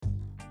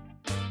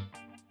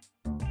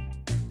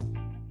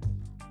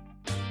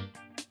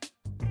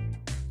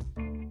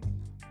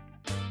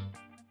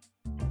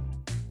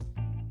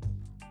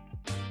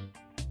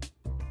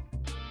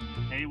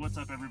Hey, what's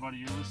up, everybody?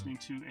 You're listening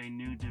to A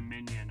New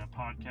Dominion, a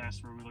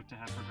podcast where we look to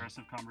have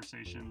progressive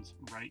conversations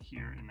right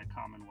here in the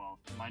Commonwealth.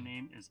 My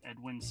name is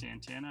Edwin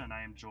Santana, and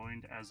I am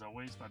joined, as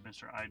always, by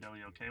Mr.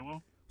 Idelio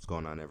Okewo. What's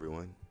going on,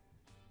 everyone?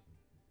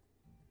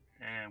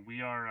 And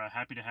we are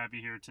happy to have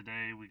you here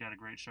today. We got a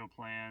great show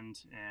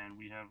planned, and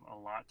we have a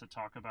lot to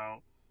talk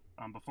about.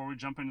 Before we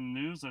jump into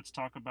the news, let's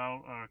talk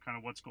about kind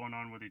of what's going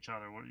on with each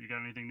other. You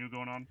got anything new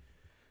going on?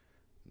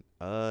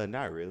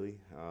 Not really.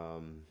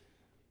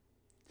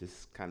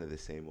 Just kind of the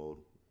same old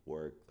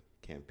work,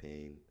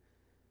 campaign,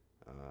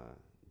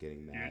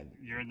 getting mad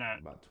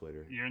about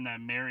Twitter. You're in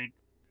that married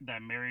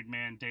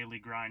man daily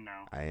grind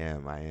now. I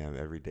am.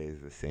 Every day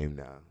is the same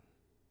now.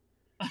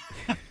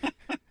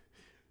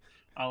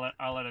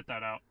 I'll edit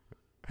that out.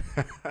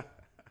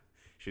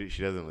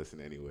 She doesn't listen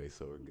anyway,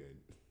 so we're good.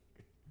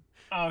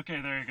 Oh,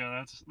 okay, there you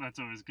go. That's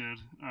always good.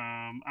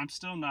 I'm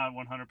still not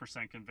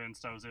 100%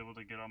 convinced I was able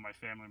to get all my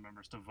family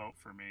members to vote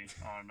for me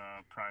on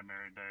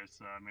primary day.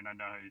 So I mean, I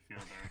know how you feel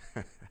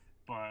there.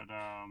 But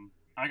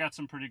I got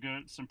some pretty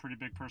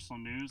big personal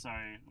news.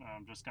 I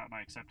just got my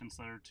acceptance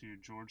letter to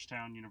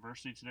Georgetown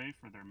University today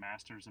for their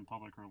Masters in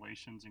Public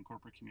Relations and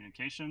Corporate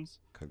Communications.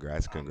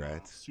 Congrats.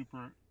 I'm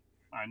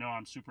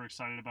super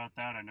excited about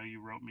that. I know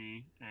you wrote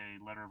me a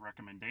letter of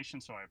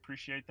recommendation, so I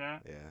appreciate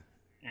that. Yeah.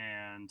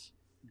 And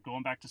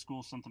going back to school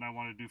is something I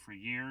wanted to do for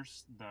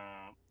years. The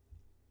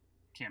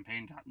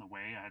campaign got in the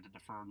way. I had to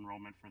defer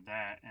enrollment for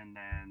that. And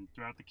then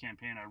throughout the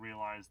campaign, I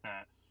realized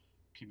that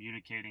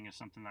communicating is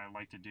something that I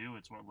like to do.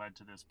 It's what led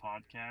to this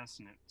podcast,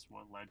 and it's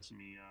what led to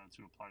me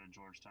to apply to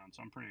Georgetown.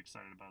 So I'm pretty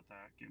excited about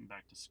that, getting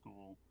back to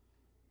school.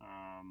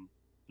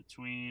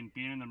 Between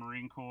being in the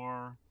Marine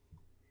Corps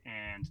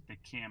and the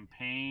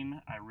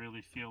campaign, I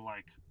really feel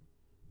like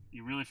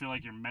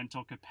your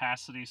mental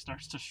capacity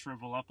starts to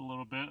shrivel up a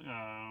little bit.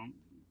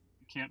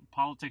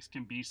 Politics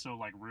can be so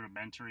like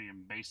rudimentary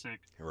and basic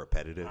and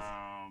repetitive.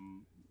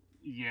 And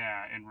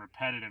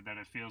repetitive that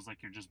it feels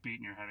like you're just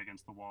beating your head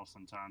against the wall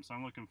sometimes. So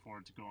I'm looking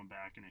forward to going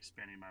back and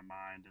expanding my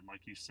mind, and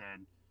like you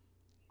said,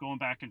 going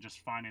back and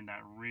just finding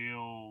that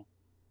real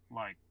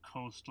like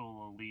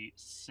coastal elite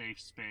safe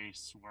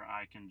space where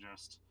I can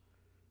just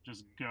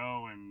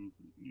go and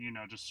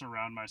just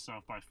surround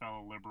myself by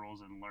fellow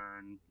liberals and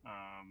learn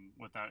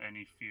without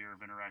any fear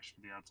of interaction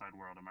with the outside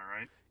world. Am I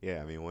right?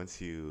 Yeah, I mean,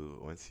 once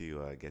you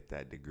get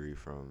that degree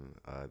from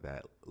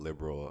that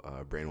liberal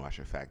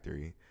brainwashing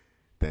factory,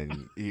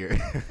 then your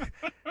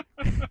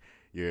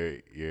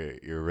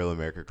real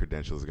American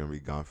credentials are gonna be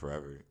gone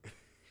forever.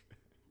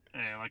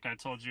 Hey, like I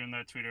told you in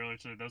that tweet earlier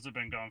today, those have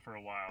been gone for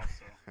a while.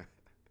 So,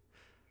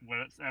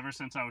 ever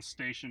since I was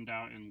stationed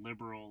out in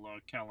liberal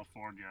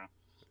California.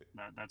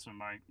 That's when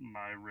my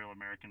real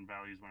American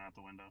values went out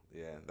the window.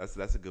 Yeah,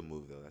 that's a good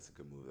move though.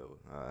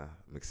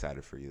 I'm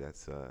excited for you.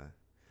 That's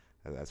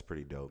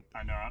pretty dope.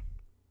 I know.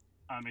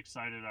 I'm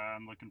excited.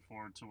 I'm looking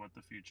forward to what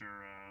the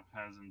future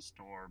has in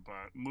store.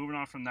 But moving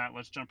on from that,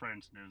 let's jump right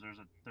into news.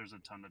 There's a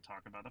ton to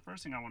talk about. The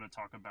first thing I want to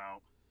talk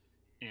about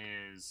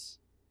is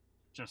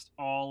just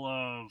all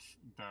of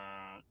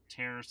the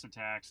terrorist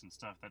attacks and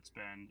stuff that's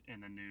been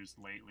in the news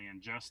lately.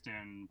 And just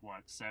in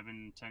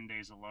 7-10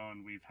 days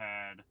alone, we've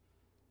had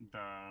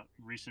the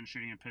recent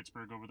shooting in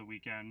Pittsburgh over the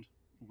weekend.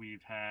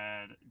 We've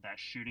had that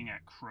shooting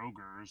at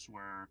Kroger's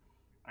where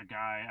a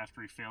guy,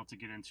 after he failed to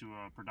get into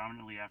a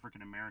predominantly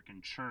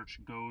African-American church,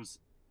 goes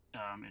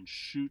and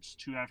shoots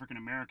 2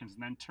 African-Americans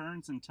and then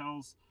turns and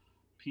tells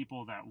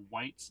people that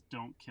whites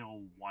don't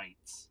kill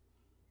whites.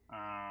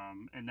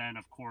 And then,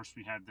 of course,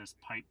 we had this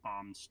pipe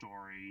bomb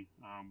story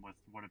with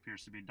what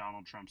appears to be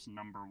Donald Trump's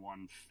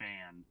 #1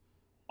 fan.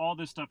 All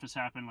this stuff has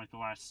happened like the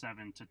last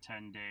 7 to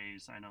 10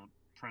 days. I know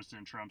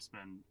President Trump's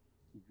been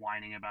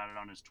whining about it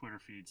on his Twitter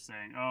feed,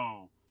 saying,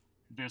 oh,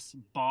 this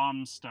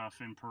bomb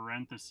stuff in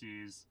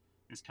parentheses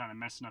is kind of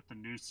messing up the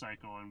news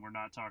cycle, and we're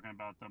not talking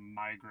about the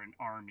migrant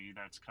army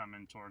that's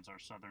coming towards our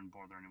southern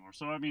border anymore.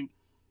 So, I mean,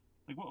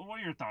 like, what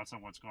are your thoughts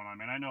on what's going on,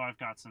 man? I know I've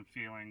got some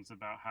feelings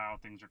about how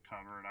things are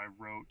covered. I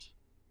wrote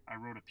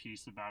a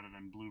piece about it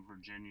in Blue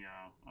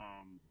Virginia,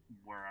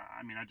 where,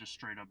 I just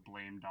straight up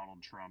blame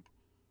Donald Trump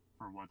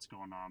for what's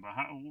going on. But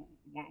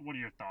what are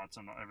your thoughts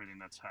on everything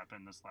that's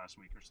happened this last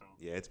week or so?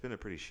 Yeah, it's been a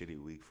pretty shitty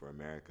week for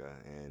America,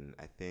 and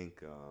I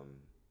think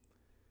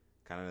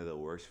kind of the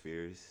worst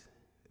fears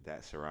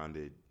that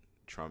surrounded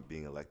Trump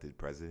being elected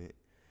president,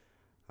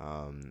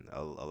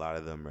 a lot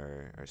of them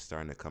are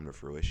starting to come to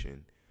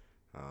fruition.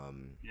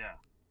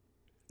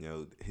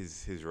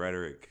 His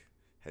rhetoric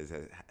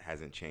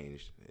hasn't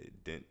changed.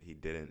 He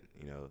didn't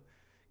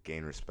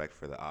gain respect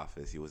for the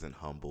office. He wasn't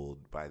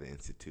humbled by the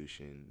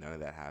institution. None of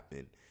that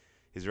happened.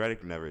 His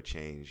rhetoric never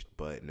changed,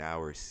 but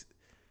now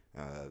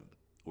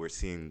we're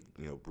seeing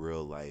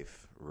real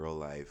life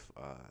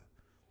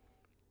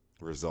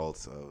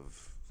results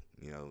of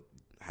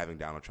having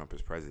Donald Trump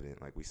as president.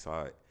 Like we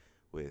saw it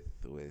with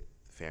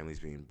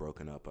families being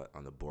broken up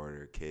on the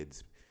border,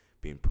 kids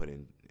being put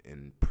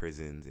in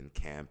prisons and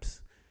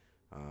camps,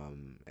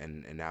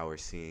 and now we're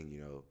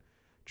seeing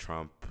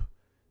Trump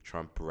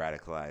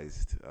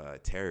radicalized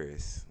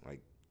terrorists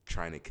like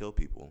trying to kill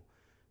people.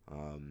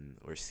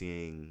 We're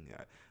seeing.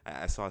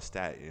 I saw a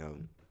stat.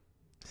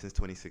 Since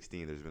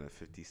 2016, there's been a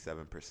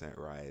 57%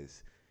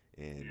 rise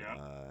in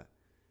Yep.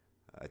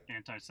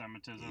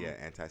 Anti-Semitism.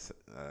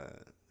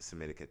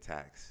 anti-Semitic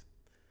attacks.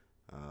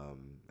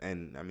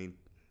 And I mean,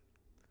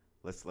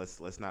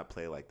 let's not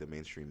play like the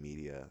mainstream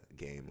media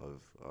game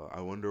of I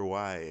wonder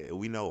why.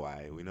 We know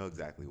why. We know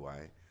exactly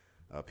why.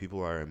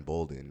 People are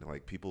emboldened.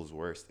 Like people's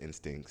worst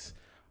instincts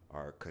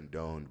are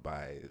condoned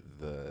by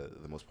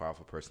the most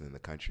powerful person in the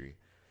country.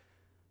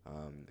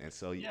 And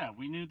so Yeah,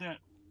 we knew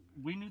that.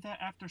 We knew that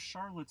after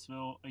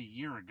Charlottesville a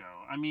year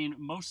ago. I mean,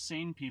 most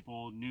sane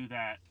people knew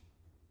that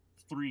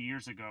 3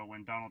 years ago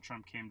when Donald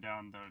Trump came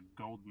down the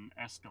golden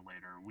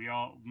escalator.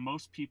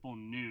 Most people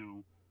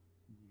knew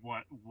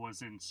what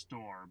was in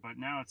store, but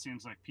now it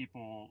seems like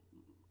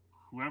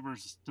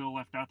whoever's still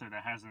left out there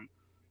that hasn't,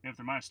 if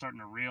their mind starting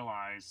to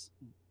realize,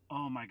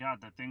 oh my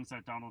God, the things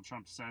that Donald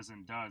Trump says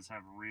and does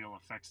have real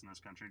effects in this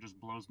country. It just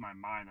blows my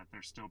mind that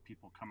there's still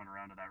people coming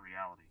around to that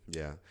reality.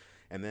 yeah,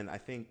 and then I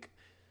think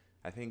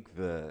I don't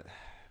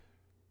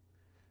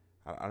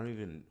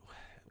even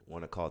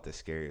want to call it the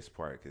scariest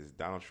part because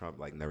Donald Trump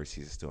like never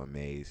ceases to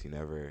amaze. He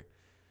never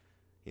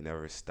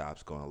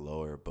stops going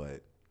lower,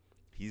 but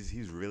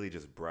he's really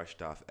just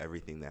brushed off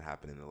everything that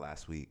happened in the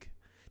last week,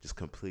 just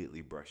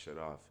completely brushed it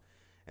off,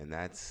 and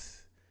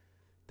that's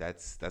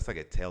like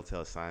a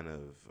telltale sign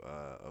of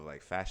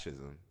like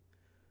fascism.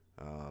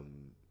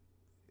 Um,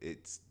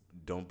 it's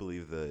don't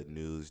believe the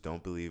news,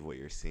 don't believe what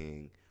you're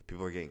seeing.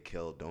 People are getting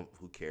killed. Don't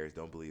who cares?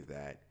 Don't believe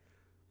that.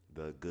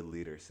 The good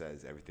leader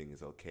says everything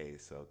is okay,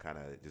 so kind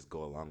of just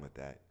go along with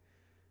that.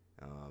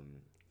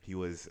 He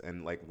was,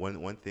 and like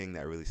one thing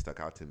that really stuck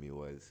out to me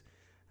was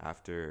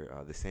after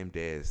the same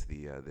day as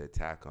the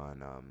attack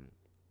on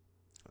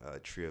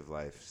Tree of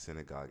Life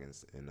Synagogue in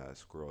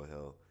Squirrel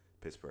Hill,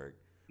 Pittsburgh,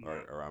 or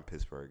Yep. around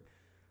Pittsburgh.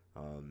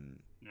 Um,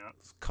 Yep.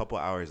 a couple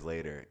hours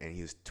later, and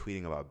he was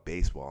tweeting about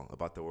baseball,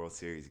 about the World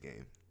Series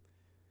game.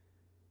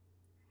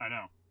 I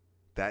know.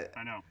 That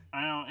I know.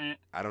 I know.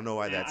 I don't know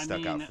why that I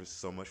stuck out mean, for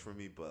so much for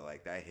me, but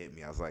like that hit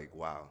me. I was like,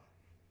 wow.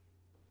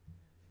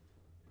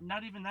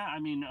 not even that. I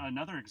mean,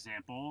 another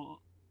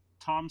example,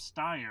 Tom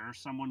Steyer,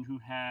 someone who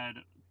had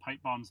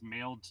pipe bombs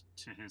mailed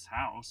to his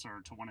house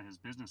or to one of his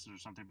businesses or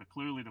something, but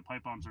clearly the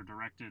pipe bombs are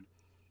directed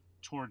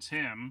towards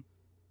him.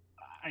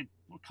 A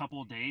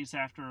couple of days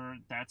after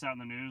that's out in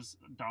the news,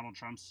 Donald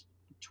Trump's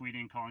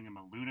tweeting, calling him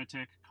a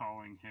lunatic,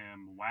 calling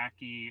him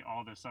wacky,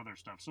 all this other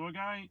stuff. So a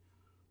guy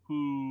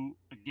who,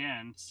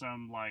 again,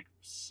 some like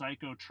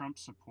psycho Trump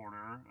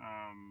supporter,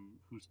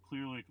 who's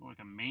clearly like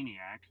a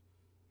maniac,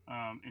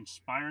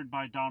 inspired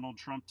by Donald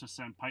Trump to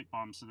send pipe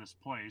bombs to this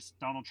place,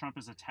 Donald Trump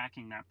is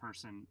attacking that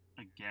person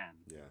again.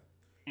 Yeah.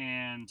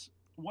 And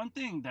one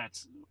thing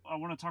that's I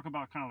want to talk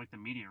about kind of like the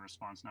media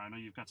response now. I know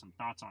you've got some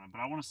thoughts on it,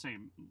 but I want to say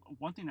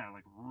one thing that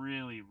like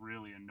really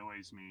really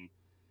annoys me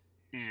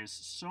is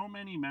so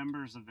many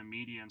members of the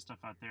media and stuff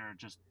out there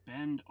just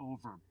bend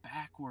over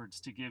backwards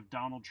to give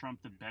Donald Trump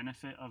the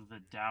benefit of the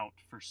doubt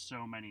for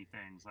so many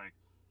things. Like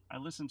I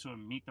listened to a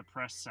Meet the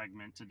Press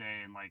segment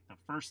today, and like the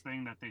first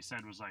thing that they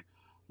said was like,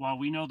 "Well,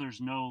 we know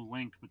there's no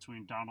link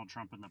between Donald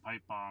Trump and the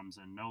pipe bombs,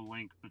 and no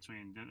link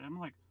between." I'm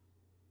like,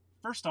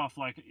 first off,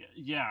 like,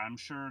 yeah, I'm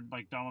sure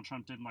like Donald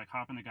Trump didn't like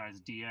hop in the guy's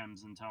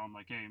DMs and tell him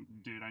like, "Hey,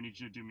 dude, I need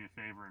you to do me a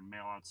favor and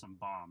mail out some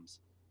bombs."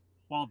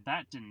 While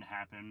that didn't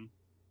happen,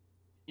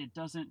 it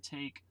doesn't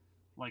take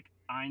like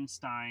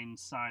Einstein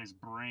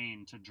sized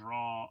brain to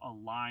draw a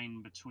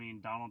line between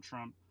Donald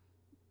Trump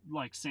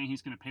like saying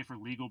he's going to pay for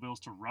legal bills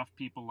to rough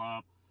people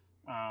up,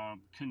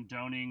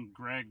 condoning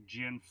Greg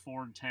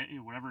Gianforte,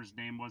 whatever his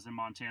name was in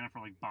Montana, for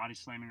like body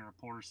slamming a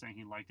reporter saying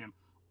he liked him.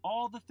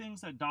 All the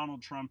things that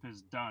Donald Trump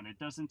has done,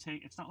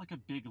 it's not like a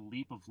big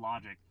leap of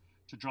logic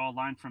to draw a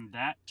line from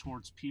that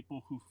towards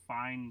people who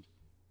find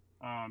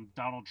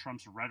Donald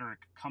Trump's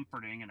rhetoric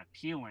comforting and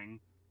appealing,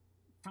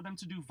 for them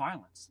to do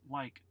violence.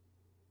 Like,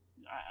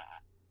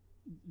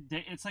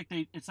 it's like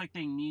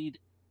they need.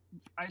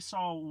 I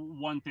saw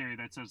one theory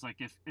that says like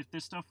if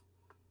this stuff,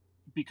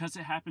 because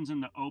it happens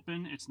in the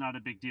open, it's not a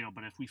big deal.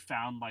 But if we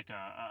found like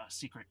a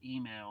secret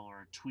email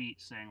or a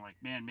tweet saying like,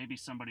 man, maybe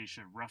somebody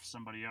should rough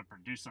somebody up or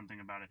do something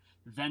about it,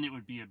 then it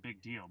would be a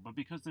big deal. But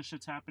because this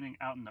shit's happening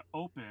out in the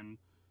open,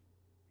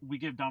 we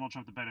give Donald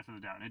Trump the benefit of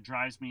the doubt, and it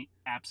drives me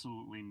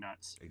absolutely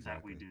nuts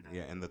that we do that.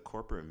 Yeah, and the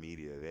corporate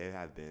media, they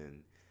have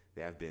been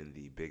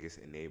the biggest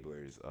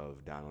enablers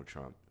of Donald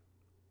Trump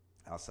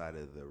outside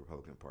of the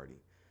Republican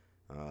Party.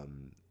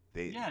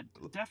 Yeah,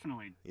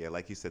 definitely. Yeah,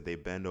 like you said, they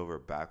bend over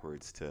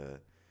backwards to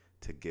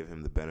give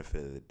him the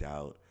benefit of the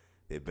doubt.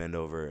 They bend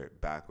over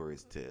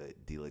backwards to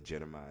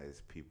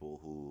delegitimize people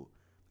who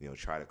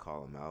try to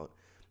call him out.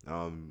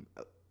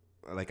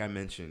 Like I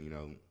mentioned,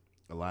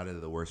 a lot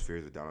of the worst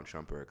fears of Donald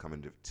Trump are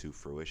coming to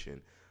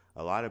fruition.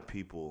 A lot of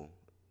people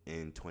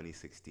in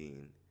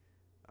 2016,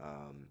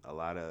 a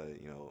lot of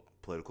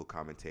political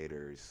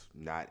commentators,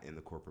 not in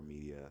the corporate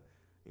media,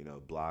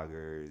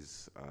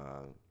 bloggers,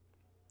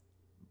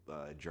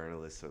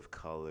 journalists of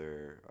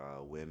color,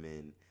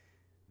 women,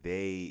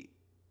 they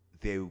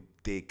they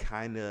they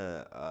kind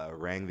of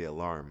rang the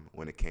alarm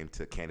when it came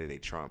to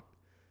candidate Trump.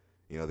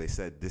 You know, they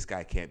said this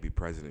guy can't be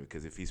president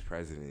because if he's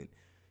president,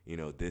 you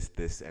know, this,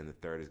 and the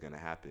third is going to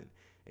happen.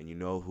 And you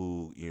know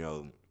who, you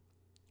know,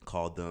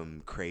 called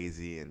them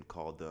crazy and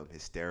called them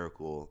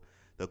hysterical?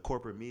 The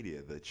corporate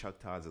media, the Chuck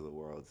Todds of the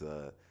world,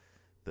 the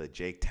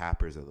Jake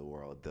Tappers of the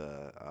world,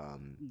 the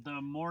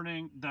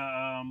morning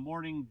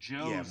yeah,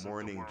 Joes of the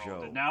Morning world,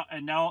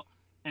 Joe.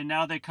 and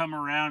now they come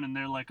around and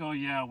they're like, oh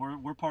yeah,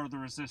 we're part of the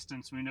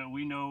resistance. We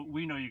know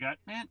you got,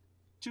 man,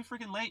 too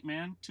freaking late,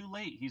 man, too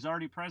late. He's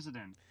already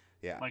president.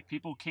 Yeah, Like,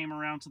 people came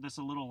around to this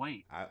a little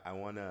late. I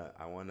wanna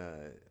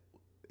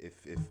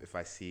if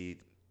I see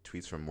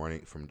tweets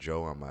from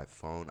Joe on my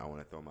phone, I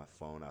want to throw my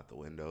phone out the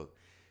window.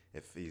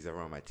 If he's ever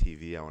on my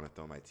TV, I want to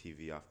throw my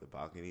TV off the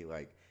balcony.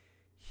 Like,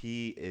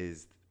 he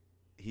is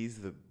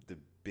he's the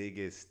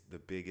biggest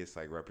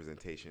like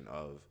representation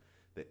of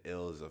the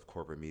ills of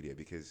corporate media,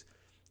 because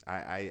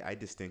I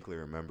distinctly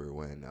remember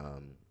when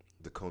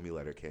the Comey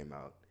letter came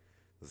out.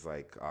 It was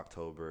like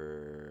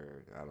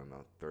October, I don't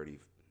know,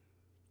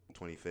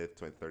 25th,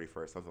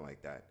 31st, something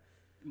like that,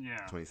 Yeah. Yep.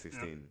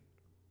 2016.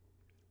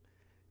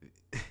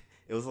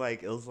 It was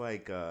like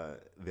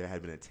there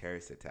had been a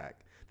terrorist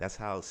attack. That's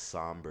how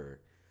somber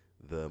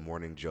the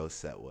Morning Joe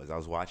set was. I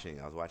was watching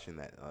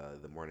that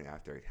the morning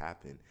after it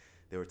happened.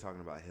 They were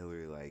talking about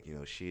Hillary, like, you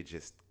know, she had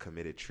just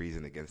committed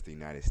treason against the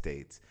United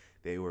States.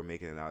 They were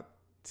making it out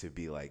to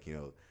be like, you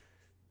know,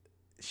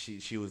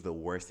 she was the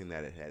worst thing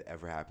that had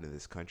ever happened to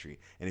this country.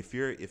 And if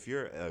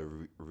you're a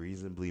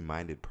reasonably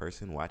minded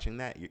person watching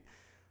that,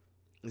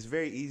 it's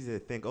very easy to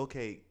think,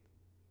 okay,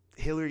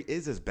 Hillary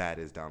is as bad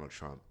as Donald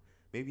Trump.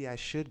 Maybe I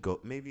should go.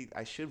 Maybe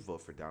I should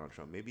vote for Donald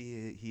Trump.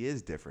 Maybe he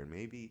is different.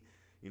 Maybe,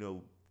 you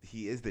know,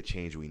 he is the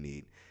change we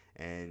need.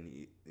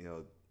 And, you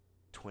know,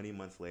 20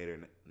 months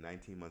later,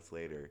 19 months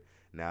later,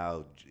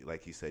 now,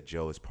 like you said,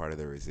 Joe is part of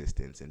the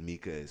resistance, and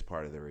Mika is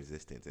part of the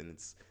resistance, and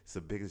it's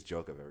the biggest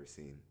joke I've ever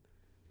seen.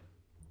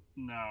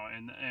 No,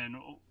 and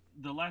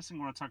the last thing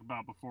I want to talk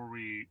about before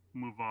we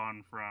move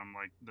on from,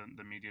 like,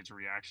 the media's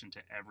reaction to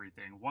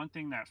everything. One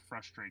thing that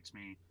frustrates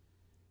me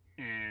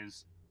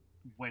is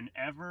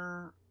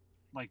whenever,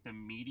 like, the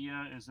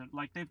media isn't,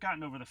 like, they've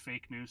gotten over the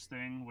fake news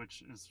thing,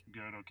 which is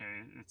good.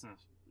 Okay, it's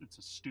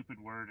a stupid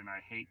word, and I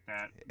hate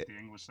that It, the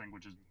English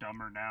language is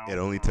dumber now. it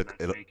only took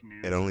That it, fake it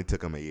news. only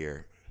took him a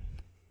year.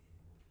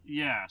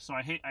 Yeah, so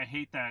I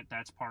hate that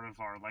that's part of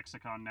our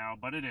lexicon now,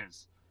 but it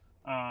is.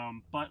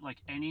 But, like,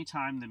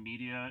 anytime the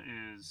media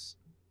is,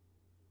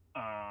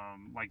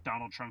 like,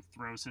 Donald Trump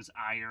throws his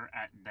ire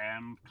at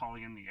them,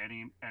 calling him the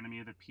enemy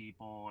of the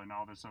people and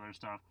all this other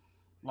stuff,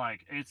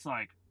 like, it's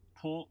like,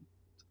 pull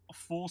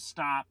full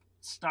stop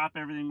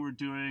everything we're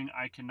doing.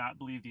 I cannot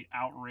believe the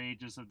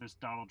outrages of this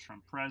Donald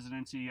Trump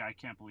presidency. I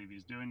can't believe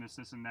he's doing this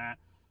and that.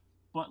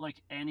 But,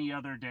 like, any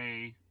other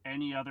day,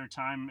 any other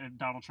time, if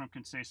Donald Trump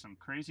can say some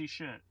crazy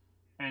shit,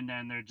 and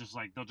then they're just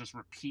like, they'll just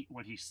repeat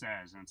what he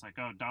says, and it's like,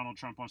 oh, Donald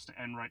Trump wants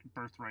to end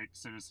birthright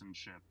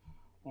citizenship,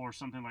 or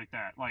something like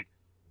that. Like,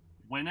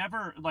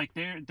 whenever, like,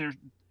 they're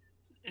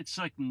it's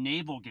like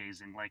navel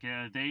gazing. Like,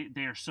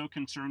 they are so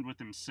concerned with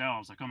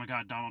themselves. Like, oh my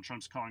God, Donald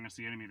Trump's calling us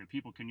the enemy of the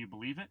people. Can you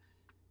believe it?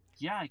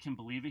 Yeah, I can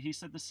believe it. He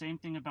said the same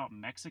thing about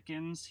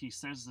Mexicans. He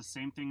says the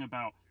same thing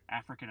about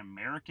African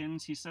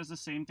Americans. He says the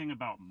same thing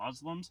about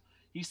Muslims.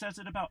 He says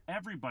it about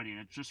everybody, and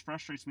it just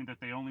frustrates me that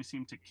they only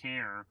seem to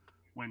care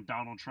when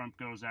Donald Trump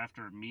goes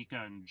after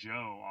Mika and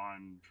Joe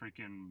on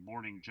freaking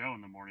Morning Joe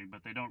in the morning,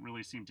 but they don't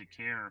really seem to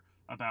care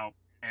about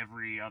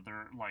every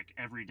other, like,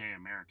 everyday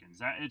Americans.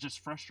 That, it just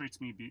frustrates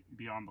me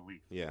beyond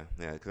belief. Yeah,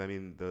 yeah. Because I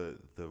mean, the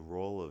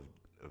role of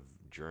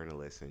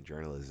journalists and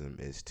journalism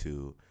is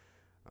to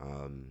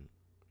um,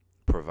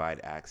 provide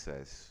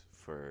access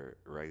for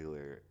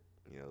regular,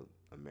 you know,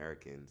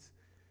 Americans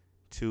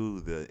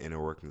to the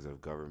inner workings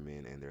of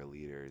government and their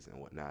leaders and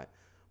whatnot.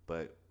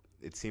 But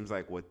it seems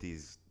like what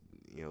these,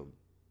 you know,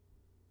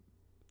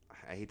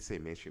 I hate to say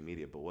mainstream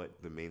media, but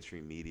what the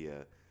mainstream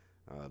media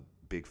uh,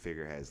 big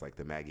figureheads like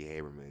the Maggie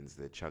Habermans,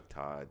 the Chuck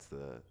Todds,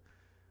 the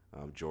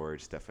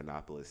George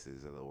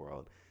Stephanopoulos of the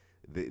world,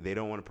 they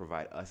don't want to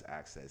provide us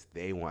access.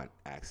 They want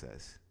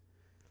access.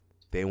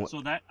 They want.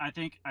 So that, I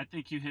think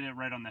you hit it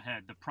right on the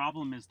head. The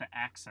problem is the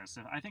access.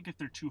 I think if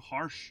they're too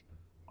harsh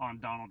on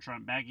Donald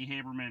Trump, Maggie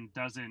Haberman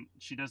doesn't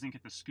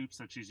get the scoops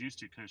that she's used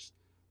to, because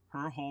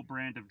her whole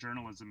brand of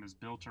journalism is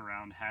built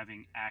around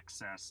having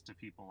access to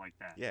people like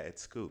that. Yeah,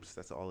 it's scoops.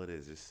 That's all it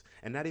is. Just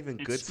and not even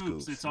It's good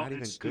scoops. scoops. Not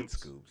even It's good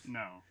scoops. scoops.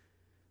 No.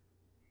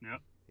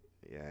 Yep.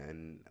 Yeah,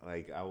 and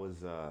like I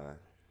was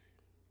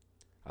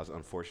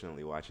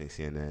unfortunately watching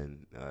CNN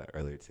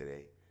earlier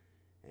today,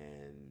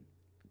 and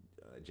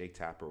Jake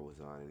Tapper was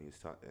on, and he was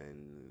talking,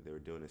 and they were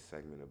doing a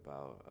segment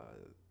about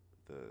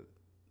the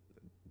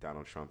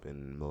Donald Trump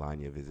and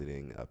Melania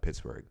visiting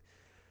Pittsburgh.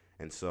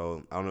 And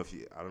so I don't know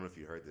if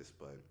you heard this,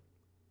 but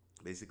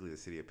basically the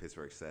city of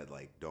Pittsburgh said,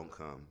 like, don't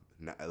come,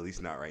 not, at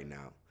least not right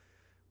now.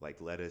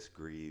 Like, let us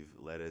grieve,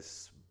 let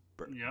us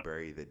Yep.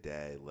 bury the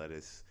dead, let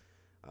us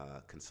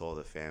console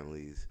the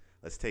families.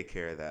 Let's take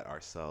care of that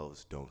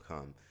ourselves. Don't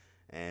come.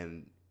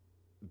 And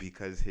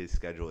because his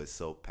schedule is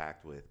so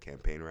packed with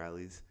campaign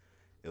rallies,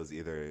 it was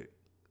either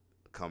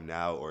come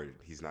now or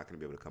he's not going to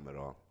be able to come at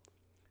all.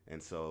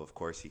 And so, of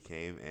course, he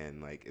came,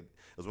 and it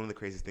was one of the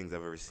craziest things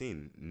I've ever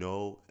seen.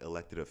 No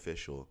elected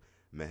official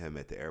met him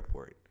at the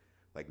airport,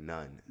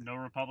 none. No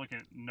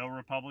Republicans.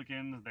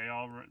 They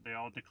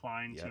all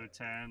declined to Yep.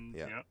 attend.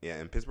 Yeah, Yep. yeah.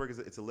 And Pittsburgh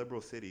it's a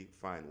liberal city,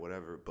 fine,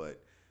 whatever.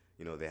 But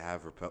they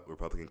have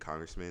Republican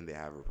congressmen, they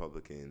have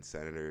Republican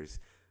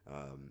senators.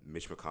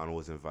 Mitch McConnell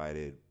was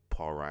invited.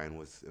 Paul Ryan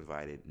was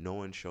invited. No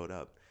one showed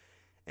up,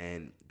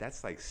 and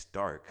that's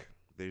stark.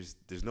 There's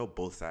no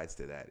both sides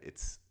to that.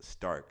 It's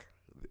stark.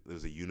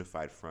 There's a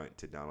unified front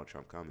to Donald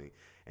Trump coming,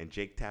 and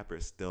Jake Tapper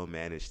still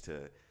managed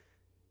to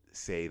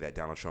say that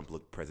Donald Trump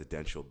looked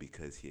presidential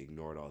because he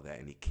ignored all that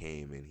and he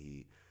came and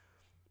he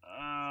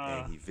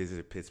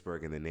visited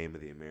Pittsburgh in the name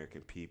of the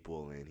American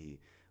people, and he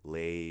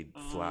laid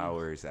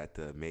flowers at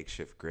the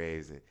makeshift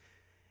graves,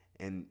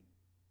 and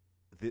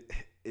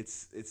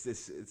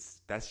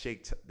that's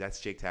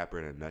Jake Tapper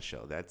in a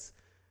nutshell. That's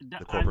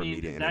the corporate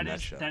media in a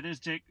nutshell. That is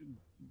Jake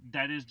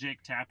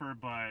Tapper,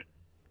 but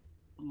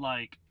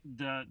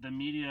the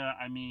media,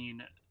 I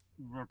mean,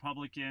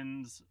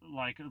 Republicans,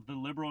 the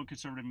liberal and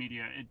conservative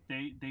media,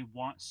 they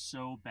want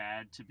so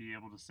bad to be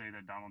able to say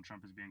that Donald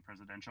Trump is being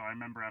presidential. I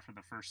remember after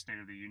the first State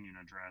of the Union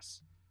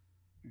address,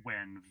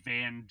 when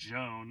Van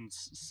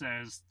Jones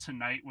says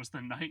tonight was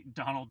the night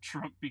Donald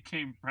Trump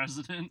became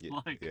president. He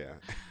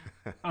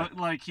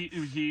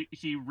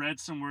read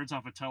some words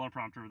off a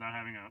teleprompter without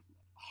having a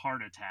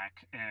heart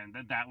attack, and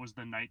that was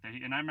the night that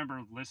and I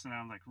remember listening.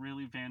 I was like,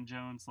 really, Van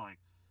Jones?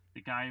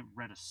 The guy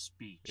read a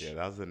speech. Yeah,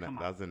 that was the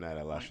night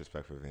I lost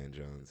respect for Van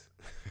Jones.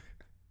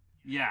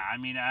 Yeah, I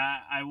mean,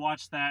 I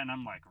watched that and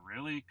I'm like,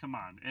 really? Come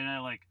on. And I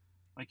like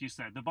you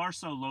said, the bar's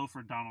so low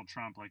for Donald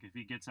Trump. If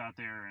he gets out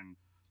there and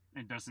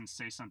doesn't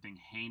say something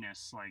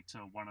heinous to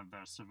one of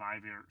the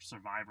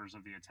survivors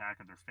of the attack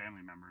of their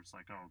family members,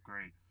 oh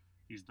great,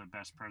 he's the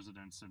best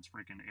president since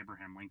freaking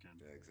Abraham Lincoln.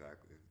 Yeah,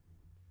 exactly.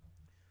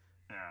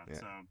 Yeah.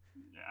 So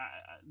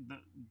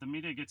the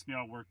media gets me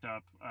all worked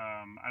up.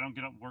 I don't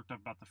get worked up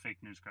about the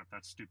fake news crap.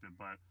 That's stupid.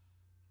 But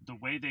the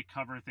way they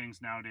cover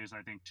things nowadays,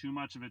 I think too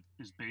much of it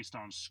is based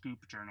on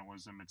scoop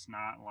journalism. It's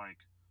not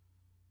like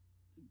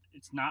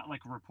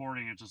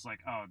reporting. It's just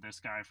oh,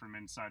 this guy from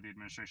inside the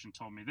administration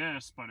told me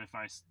this. But if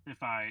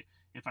I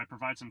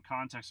provide some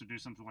context or do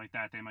something like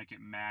that, they might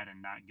get mad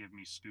and not give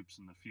me scoops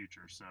in the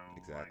future. So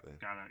exactly,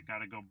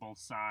 gotta go both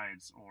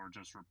sides, or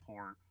just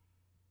report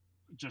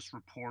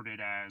it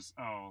as,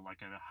 oh,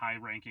 a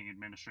high-ranking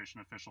administration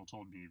official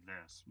told me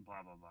this,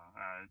 blah blah blah.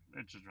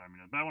 It just drives me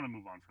nuts. But I want to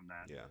move on from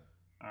that. Yeah.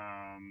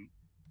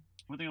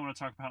 One thing I want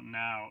to talk about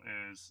now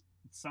is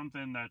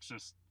something that's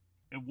just,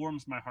 it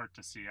warms my heart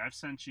to see. I've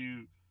sent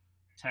you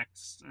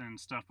texts and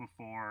stuff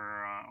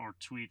before, or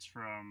tweets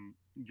from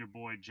your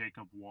boy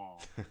Jacob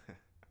Wohl.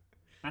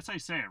 That's how you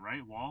say it,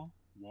 right? Wohl.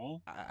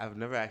 I've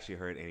never actually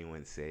heard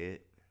anyone say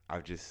it.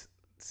 I've just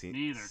seen.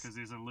 Neither, because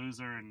he's a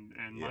loser and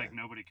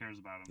nobody cares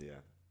about him.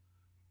 Yeah.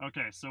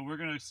 Okay, so we're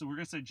gonna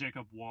say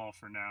Jacob Wohl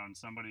for now, and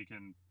somebody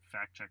can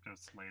fact check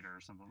us later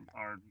or something.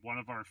 One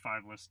of our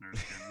 5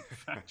 listeners can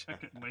fact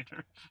check it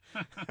later.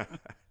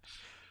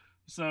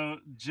 So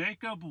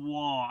Jacob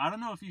Wohl, I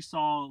don't know if you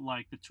saw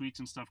the tweets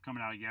and stuff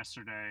coming out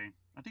yesterday.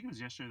 I think it was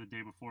yesterday or the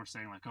day before,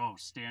 saying oh,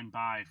 stand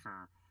by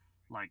for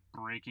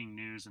breaking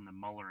news in the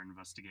Mueller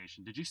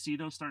investigation. Did you see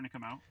those starting to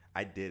come out?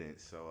 I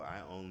didn't. So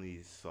I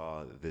only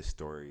saw this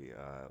story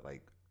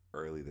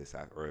early this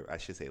or I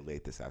should say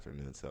late this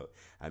afternoon. So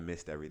I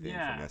missed everything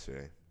from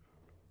yesterday.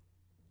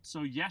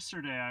 So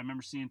yesterday I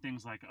remember seeing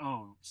things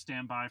oh,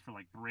 stand by for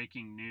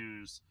breaking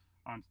news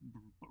on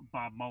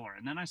Bob Mueller,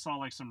 and then I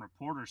saw some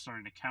reporters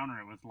starting to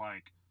counter it with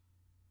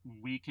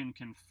we can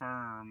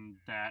confirm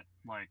that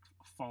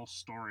false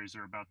stories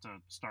are about to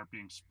start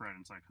being spread.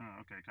 And it's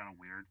okay, kind of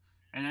weird.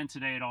 And then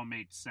today it all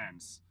made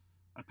sense.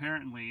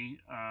 Apparently,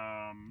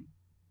 a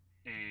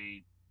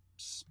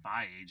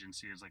spy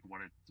agency is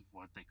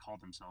what they call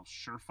themselves,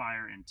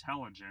 Surefire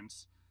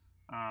Intelligence,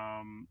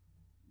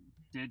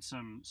 did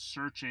some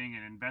searching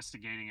and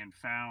investigating and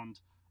found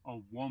a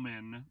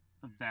woman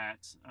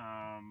that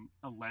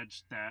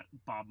alleged that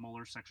Bob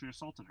Mueller sexually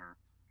assaulted her.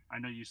 I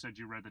know you said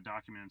you read the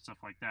document and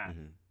stuff like that.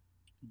 Mm-hmm.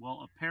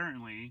 Well,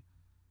 apparently,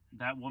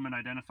 that woman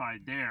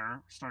identified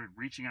there started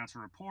reaching out to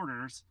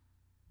reporters,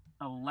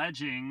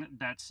 alleging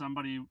that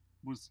somebody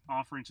was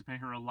offering to pay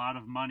her a lot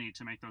of money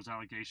to make those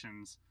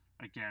allegations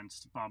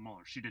against Bob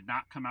Mueller. She did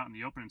not come out in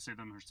the open and say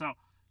them herself.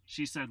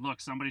 She said, look,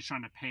 somebody's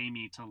trying to pay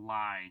me to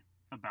lie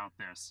about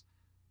this.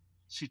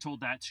 She told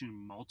that to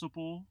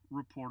multiple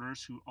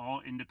reporters who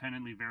all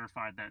independently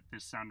verified that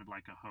this sounded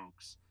like a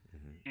hoax.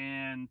 Mm-hmm.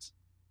 And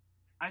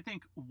I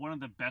think one of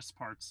the best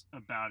parts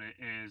about it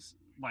is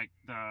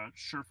the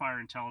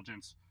Surefire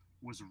Intelligence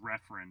was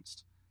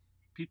referenced.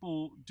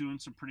 People doing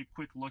some pretty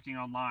quick looking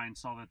online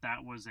saw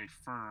that was a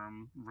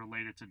firm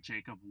related to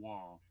Jacob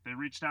Wohl. They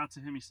reached out to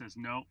him. He says,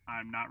 no,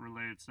 I'm not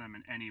related to them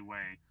in any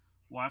way.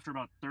 Well, after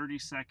about 30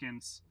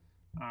 seconds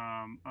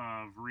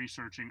of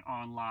researching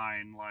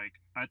online. Like,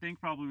 I think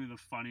probably the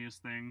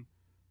funniest thing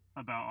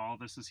about all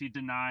this is he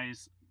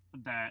denies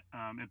that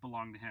it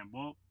belonged to him.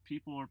 Well,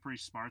 people are pretty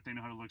smart. They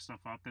know how to look stuff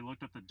up. They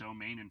looked up the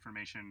domain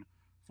information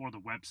for the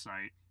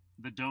website.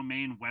 The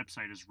domain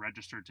website is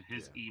registered to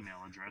his Yeah. email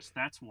address.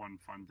 That's one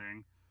fun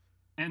thing.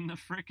 And the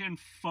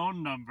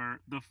phone number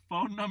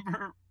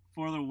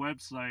for the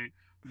website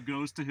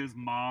goes to his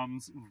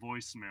mom's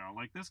voicemail.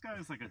 Like, this guy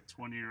is like a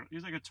 20-year,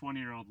 he's like a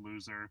 20-year-old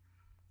loser.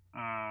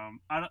 I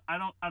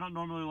don't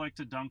normally like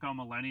to dunk on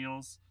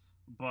millennials,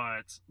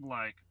 but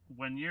like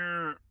when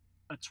you're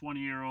a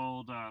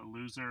 20-year-old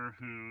loser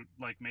who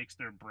like makes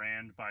their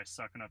brand by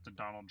sucking up to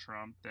Donald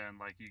Trump, then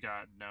like you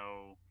get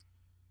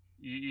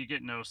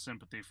no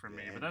sympathy from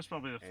me. Yeah, But that's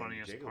probably the and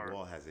funniest Jacob part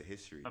Wall has a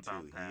history about too.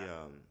 He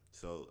that.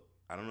 so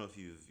I don't know if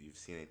you've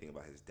seen anything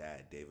about his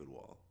dad, David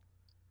Wall.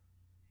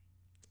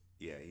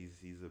 Yeah,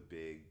 he's a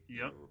big, Yep,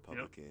 yep.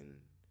 Republican,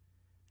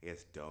 I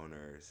guess,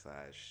 donor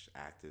slash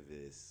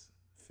activist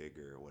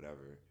figure or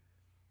whatever.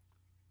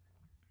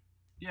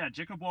 Yeah,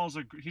 Jacob Wall's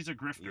he's a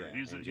grifter. Yeah, and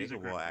He's a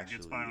Jacob Wall grifter.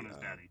 Gets by actually, on his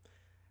daddy.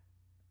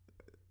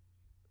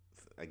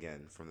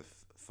 again, from the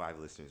five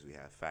listeners we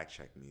have, fact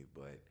check me,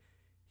 but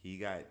he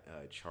got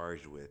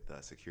charged with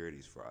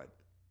securities fraud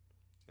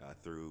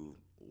through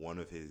one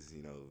of his,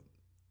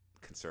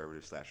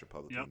 conservative slash Yep.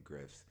 Republican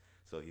grifts.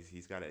 So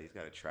he's got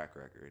a track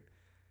record,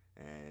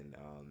 and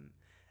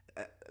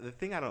the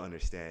thing I don't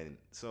understand.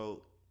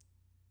 So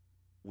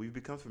we've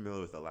become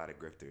familiar with a lot of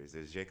grifters.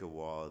 There's Jacob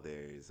Wall.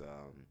 There's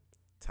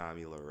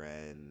Tommy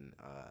Loren,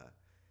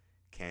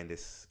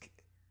 Candace.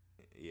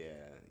 Yeah,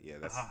 yeah,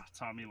 that's Ah,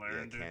 Tommy yeah,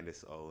 Lahren, dude.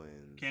 Candace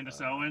Owens. Candace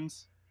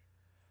Owens,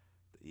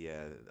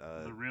 Yeah,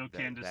 the real that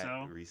Candace that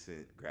O.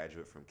 recent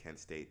graduate from Kent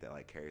State that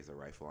like carries a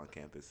rifle on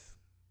campus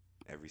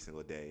every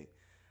single day.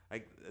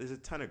 Like, there's a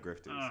ton of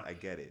grifters. Ugh. I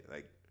get it.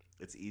 Like,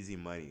 it's easy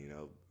money,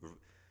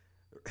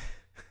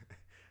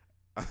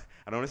 I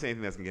don't want to say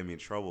anything that's gonna get me in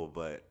trouble,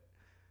 but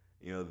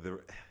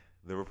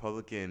the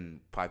Republican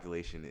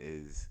population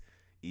is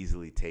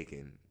easily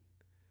taken,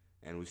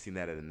 and we've seen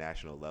that at a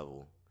national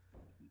level.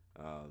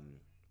 Um,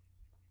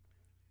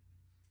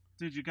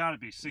 Dude, you gotta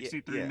be. yeah,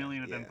 63 yeah,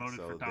 million of them yeah. voted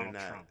for So Donald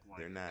Trump.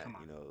 they're Like, not come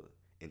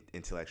on.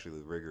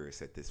 intellectually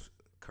rigorous at this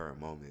current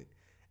moment,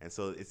 and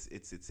so it's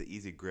an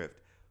easy grift.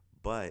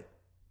 But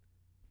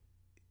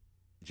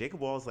Jacob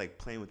Wall is like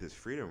playing with his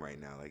freedom right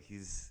now. Like,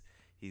 he's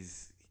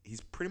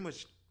pretty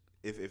much,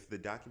 if the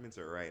documents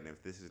are right and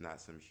if this is not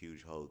some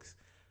huge hoax,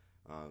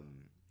 um,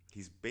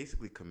 he's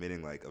basically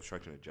committing like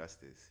obstruction of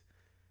justice.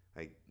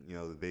 Like,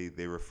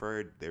 they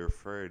referred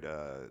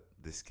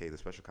this case. The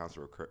special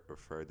counsel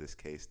referred this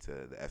case to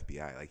the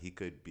FBI. Like, he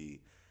could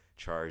be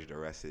charged,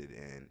 arrested,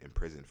 and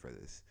imprisoned for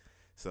this.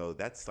 So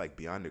that's like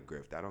beyond the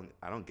grift. I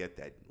don't get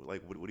that.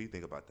 Like, what do you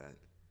think about that?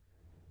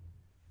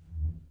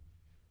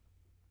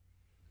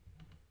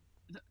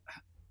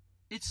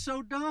 It's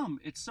so dumb.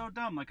 It's so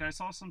dumb. Like, I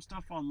saw some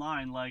stuff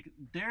online. Like,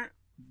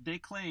 they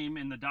claim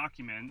in the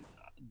document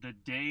the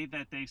day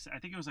that I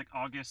think it was like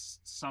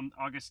August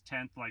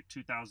 10th, like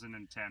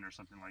 2010 or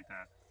something like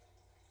that.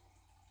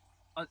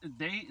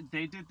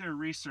 They did their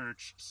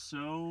research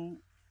so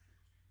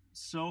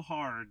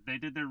hard. They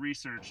did their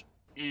research,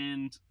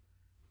 and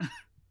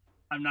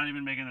I'm not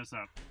even making this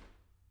up.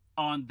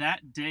 On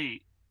that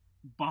date,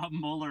 Bob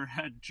Mueller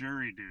had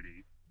jury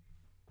duty.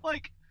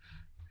 Like,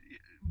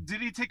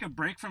 did he take a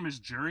break from his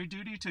jury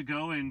duty to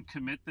go and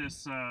commit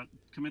this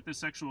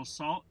sexual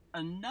assault?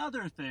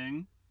 Another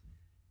thing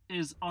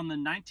is, on the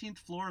 19th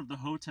floor of the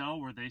hotel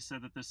where they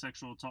said that this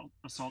sexual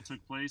assault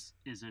took place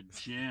is a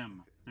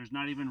gym. There's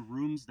not even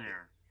rooms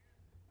there.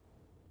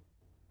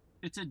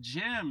 It's a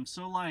gym.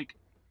 So like,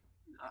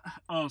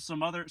 oh,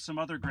 some other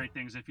great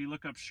things. If you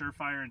look up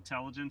Surefire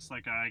Intelligence,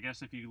 like, I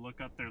guess if you look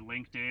up their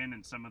LinkedIn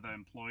and some of the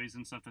employees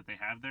and stuff that they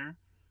have there,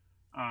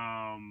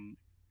 um,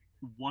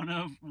 one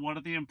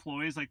of the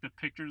employees, like the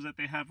pictures that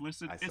they have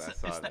listed, I it's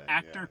saw the that.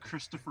 actor Yeah.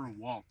 Christopher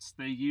Waltz.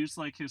 They use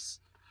like his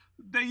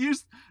they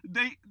use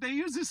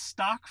his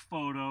stock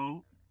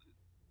photo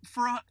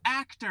for an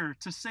actor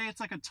to say it's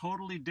like a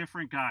totally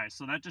different guy.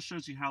 So that just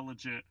shows you how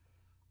legit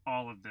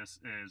all of this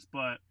is.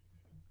 But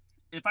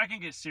if I can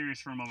get serious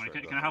for a moment,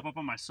 Sure. Go can I hop ahead. up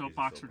on my Here's your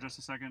soapbox for just soapbox.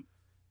 a second?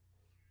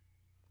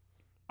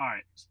 All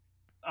right.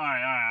 All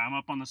right. I'm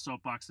up on the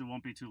soapbox. It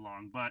won't be too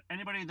long. But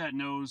anybody that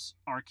knows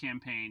our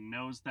campaign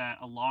knows that,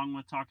 along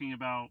with talking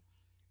about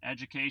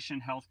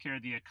education,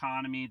 healthcare, the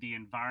economy, the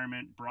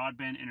environment,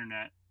 broadband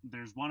internet,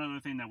 there's one other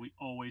thing that we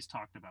always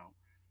talked about,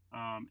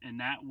 and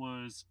that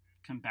was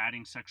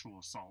combating sexual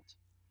assault.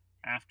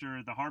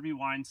 After the Harvey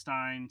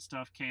Weinstein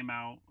stuff came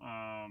out,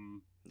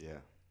 Yeah.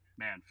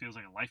 man, feels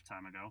like a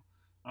lifetime ago.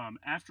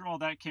 After all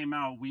that came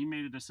out, we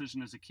made a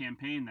decision as a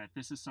campaign that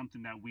this is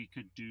something that we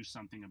could do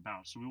something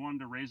about. So we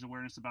wanted to raise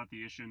awareness about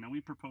the issue, and then we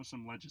proposed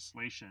some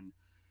legislation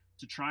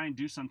to try and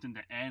do something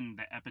to end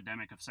the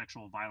epidemic of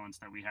sexual violence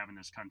that we have in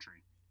this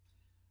country.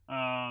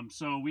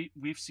 So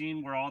we've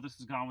seen where all this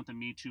has gone with the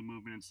Me Too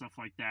movement and stuff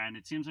like that, and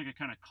it seems like it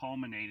kind of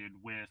culminated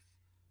with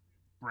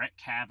Brett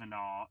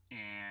Kavanaugh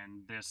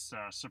and this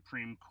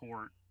Supreme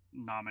Court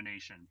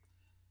nomination.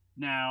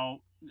 Now,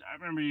 I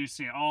remember you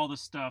seeing all the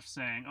stuff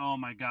saying, "Oh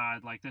my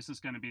God, like this is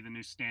going to be the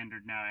new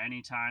standard now.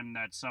 Anytime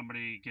that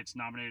somebody gets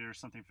nominated or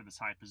something for this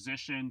high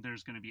position,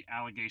 there's going to be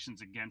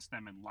allegations against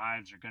them and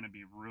lives are going to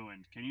be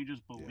ruined. Can you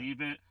just Yeah.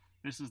 believe it?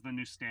 This is the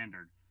new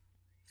standard."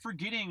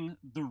 Forgetting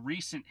the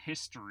recent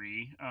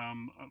history of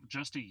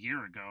just a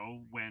year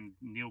ago when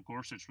Neil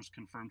Gorsuch was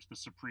confirmed to the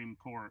Supreme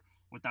Court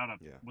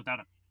Yeah. without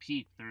a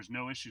peep. There's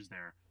no issues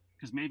there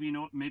because maybe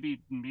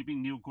maybe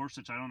Neil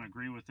Gorsuch. I don't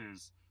agree with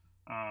his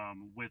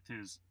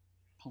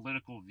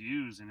political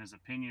views and his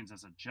opinions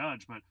as a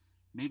judge, but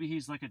maybe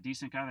he's like a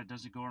decent guy that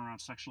doesn't go around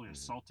sexually Hmm.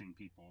 assaulting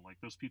people. Like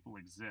those people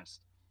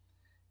exist.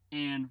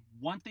 And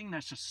one thing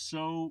that's just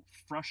so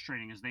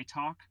frustrating is they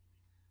talk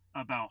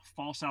about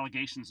false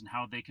allegations and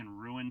how they can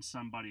ruin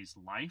somebody's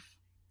life.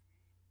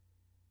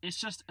 It's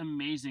just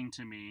amazing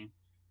to me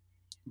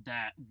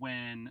that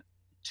when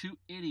two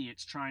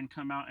idiots try and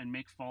come out and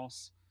make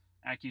false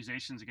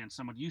accusations against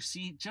someone, you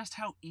see just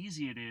how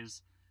easy it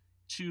is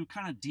to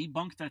kind of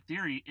debunk that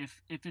theory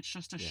if it's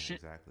just a Yeah. shit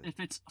Exactly. if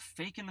it's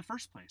fake in the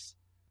first place.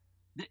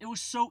 It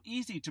was so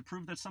easy to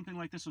prove that something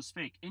like this was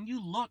fake. And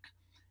you look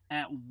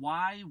at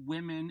why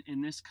women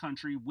in this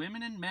country,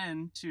 women and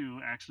men too,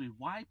 actually,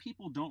 why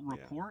people don't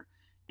Yeah. report,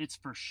 it's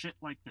for shit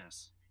like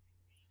this.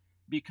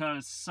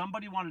 Because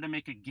somebody wanted to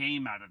make a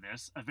game out of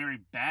this, a very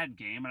bad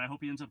game, and I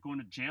hope he ends up going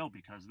to jail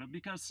because of it.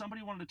 Because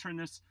somebody wanted to turn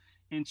this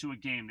into a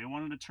game. They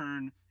wanted to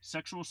turn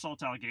sexual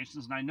assault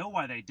allegations, and I know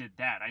why they did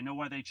that. I know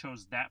why they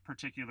chose that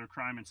particular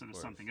crime instead Of of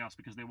course. something else,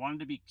 because they wanted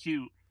to be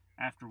cute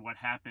after what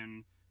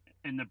happened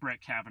in the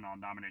Brett Kavanaugh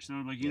nomination.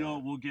 They're like, Yeah.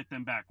 we'll get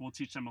them back. We'll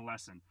teach them a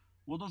lesson.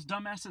 Well, those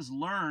dumbasses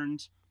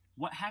learned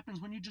what happens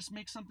when you just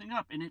make something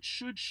up, and it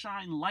should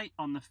shine light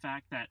on the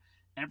fact that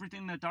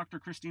everything that Dr.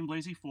 Christine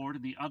Blasey Ford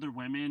and the other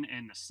women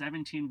and the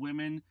 17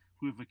 women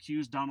who have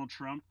accused Donald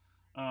Trump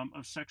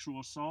of sexual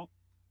assault,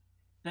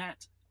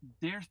 that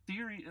their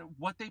theory,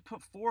 what they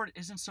put forward,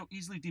 isn't so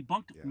easily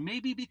debunked. Yeah.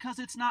 Maybe because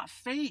it's not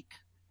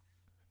fake.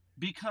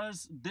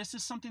 Because this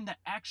is something that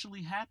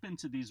actually happened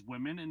to these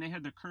women and they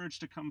had the courage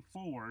to come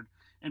forward.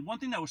 And one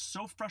thing that was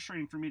so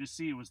frustrating for me to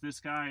see was this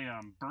guy,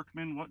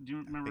 Berkman. What do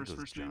you I remember think his it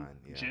was first name? John.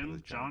 Yeah. It was Jim?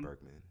 John John?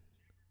 Berkman.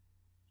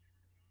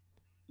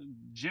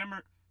 Jim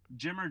or,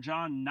 Jim or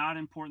John, not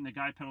important. The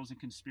guy peddles in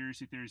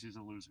conspiracy theories. He's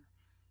a loser.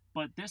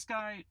 But this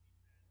guy,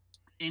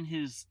 in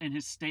his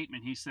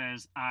statement, he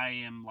says, I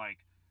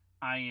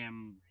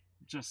am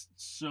just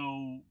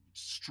so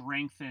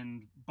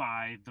strengthened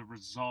by the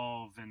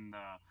resolve and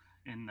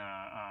the in the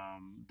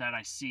that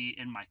I see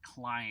in my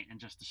client and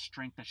just the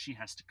strength that she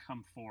has to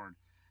come forward.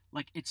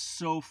 Like it's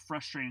so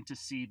frustrating to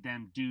see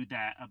them do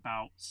that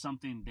about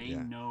something they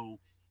Yeah. know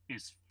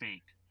is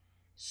fake.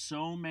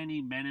 So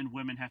many men and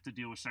women have to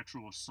deal with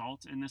sexual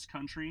assault in this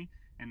country,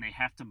 and they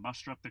have to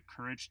muster up the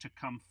courage to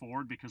come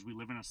forward because we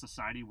live in a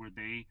society where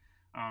they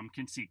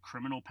can see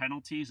criminal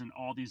penalties and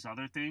all these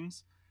other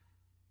things.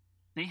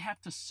 They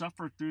have to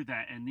suffer through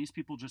that, and these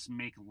people just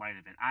make light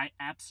of it. I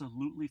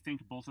absolutely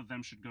think both of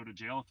them should go to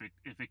jail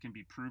if it can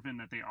be proven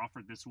that they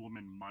offered this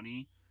woman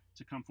money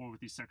to come forward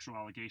with these sexual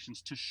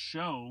allegations to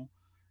show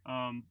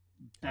um,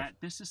 that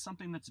this is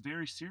something that's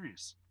very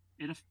serious.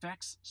 It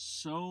affects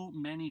so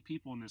many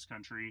people in this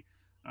country,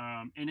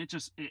 and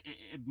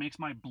it makes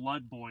my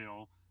blood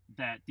boil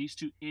that these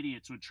two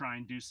idiots would try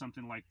and do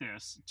something like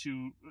this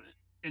to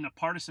in a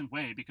partisan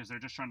way because they're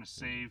just trying to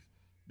Hmm. save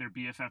their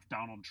BFF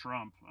Donald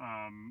Trump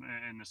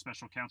and the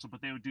special counsel,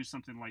 but they would do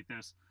something like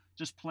this,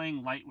 just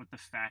playing light with the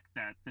fact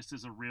that this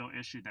is a real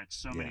issue that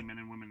so Yeah. many men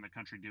and women in the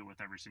country deal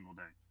with every single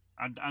day.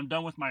 I'm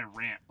done with my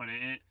rant, but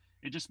it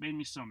just made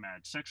me so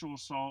mad. Sexual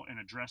assault and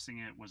addressing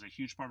it was a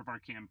huge part of our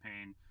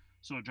campaign,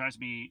 so it drives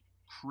me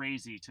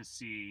crazy to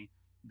see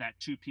that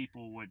two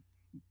people would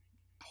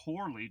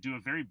poorly do a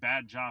very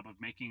bad job of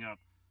making up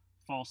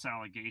false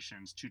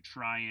allegations to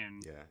try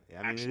and Yeah. Yeah.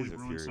 I mean, it actually is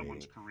ruin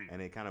someone's infuriating, career.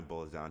 and it kind of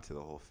boils down to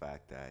the whole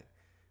fact that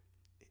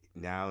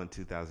now in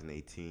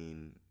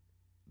 2018,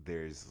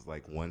 there's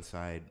like one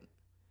side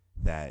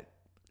that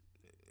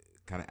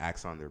kind of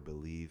acts on their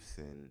beliefs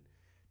and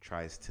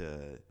tries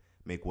to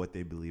make what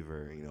they believe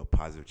are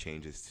positive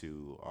changes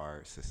to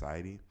our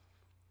society,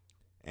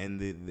 and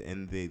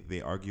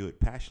they argue it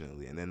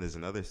passionately. And then there's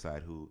another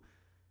side who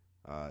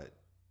uh,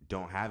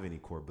 don't have any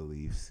core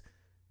beliefs.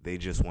 They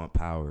just want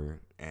power,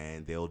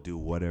 and they'll do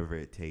whatever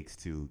it takes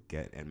to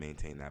get and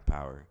maintain that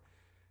power.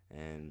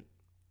 And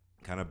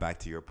kind of back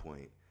to your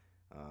point,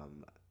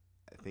 um,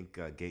 I think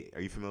are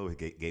you familiar with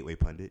Gateway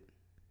Pundit?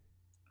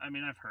 I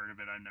mean, I've heard of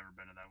it. I've never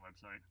been to that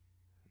website.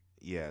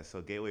 Yeah,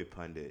 so Gateway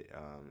Pundit,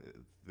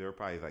 they're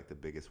probably like the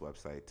biggest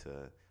website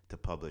to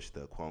publish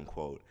the quote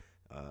unquote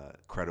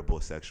credible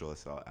sexual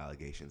assault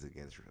allegations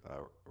against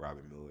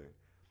Robin Mueller.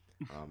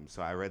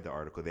 So I read the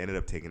article. They ended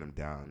up taking them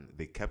down.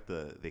 They kept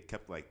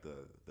like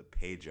the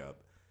page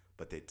up,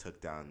 but they took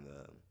down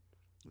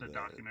The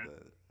document.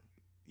 the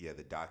yeah,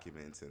 the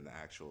documents and the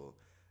actual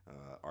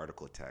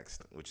article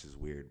text, which is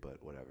weird,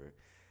 but whatever.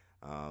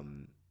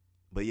 Um,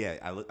 but yeah,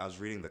 I was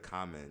reading the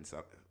comments,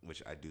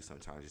 which I do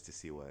sometimes just to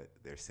see what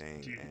they're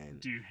saying, Do you and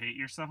do you hate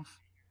yourself?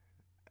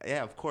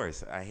 Yeah, of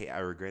course. I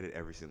regret it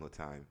every single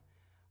time.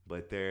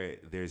 But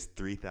there's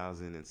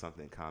 3,000 and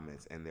something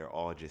comments, and they're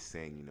all just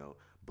saying,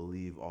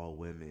 believe all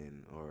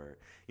women, or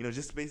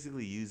just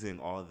basically using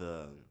all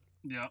the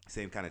Yeah.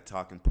 same kind of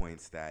talking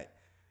points that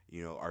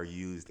are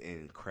used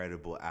in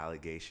credible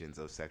allegations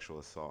of sexual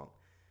assault.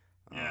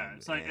 Yeah,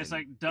 it's And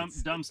like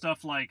dumb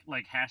stuff like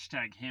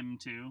hashtag him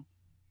too.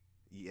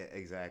 yeah,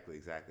 exactly.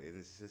 And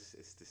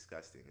it's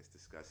disgusting. It's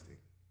disgusting.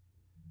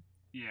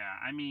 Yeah,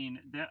 I mean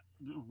that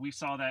we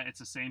saw that it's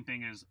the same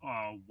thing as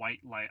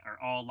white light or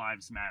all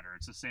lives matter.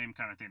 It's the same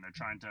kind of thing. They're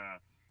trying to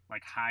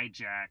like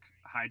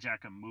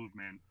hijack a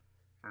movement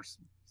for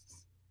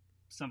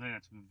something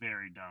that's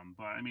very dumb.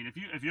 But I mean, if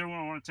you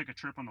want to take a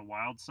trip on the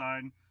wild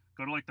side,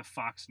 go to like the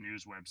Fox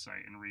News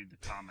website and read the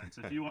comments.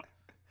 If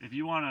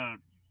you want to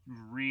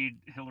read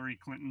Hillary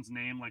Clinton's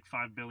name like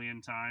 5 billion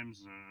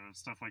times,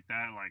 stuff like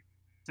that, like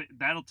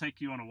that'll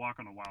take you on a walk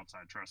on the wild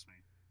side. Trust me.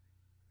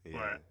 Yeah,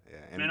 But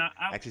yeah. man, And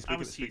actually, I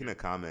was speaking heated.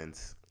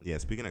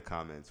 of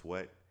comments,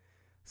 what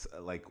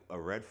like a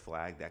red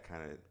flag that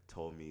kind of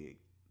told me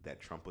that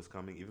Trump was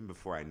coming, even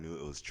before I knew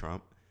it was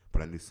Trump,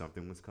 but I knew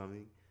something was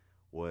coming,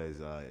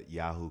 was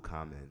Yahoo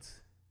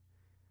comments.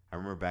 I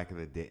remember back in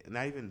the day,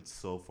 not even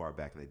so far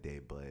back in the day,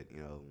 but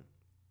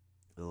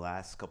the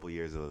last couple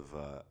years of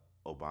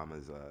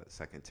Obama's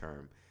second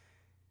term,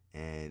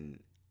 and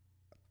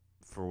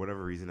for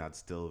whatever reason, I'd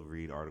still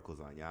read articles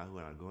on Yahoo,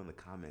 and I'd go in the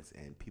comments,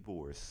 and people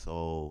were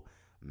so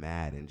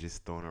mad and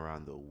just throwing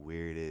around the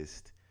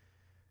weirdest,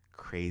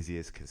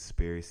 craziest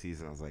conspiracies,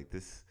 and I was like,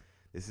 this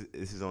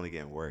is only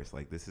getting worse.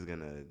 Like, this is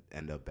gonna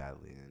end up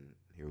badly, and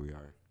here we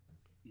are.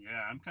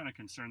 Yeah, I'm kind of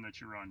concerned that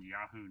you're on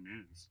Yahoo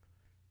News.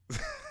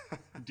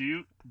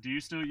 Do you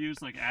still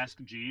use like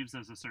Ask Jeeves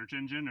as a search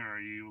engine, or are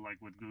you like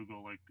with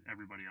Google like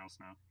everybody else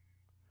now?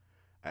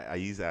 I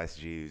use Ask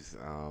Jeeves.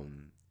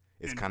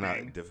 It's And kind of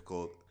Bing.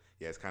 difficult.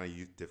 Yeah, it's kind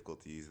of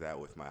difficult to use that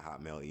with my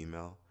Hotmail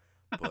email,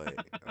 but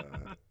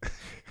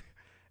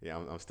yeah,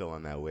 I'm still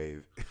on that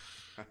wave.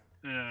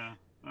 Yeah.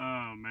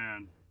 Oh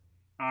man.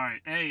 All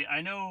right. Hey,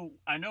 I know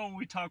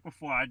we talked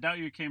before. I doubt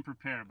you came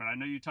prepared, but I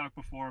know you talked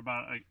before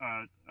about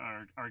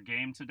our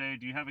game today.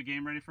 Do you have a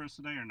game ready for us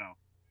today or no?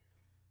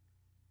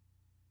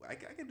 I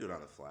can do it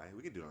on the fly.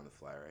 We can do it on the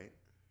fly, right?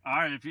 All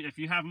right. If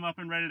you have them up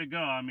and ready to go,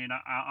 I mean,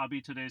 I'll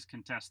be today's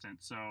contestant.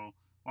 So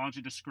why don't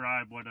you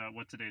describe what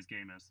today's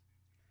game is?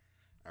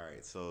 All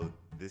right. So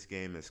this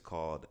game is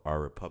called Our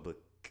Republic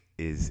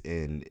is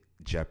in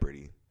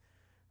Jeopardy.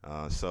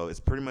 So it's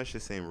pretty much the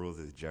same rules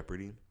as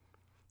Jeopardy.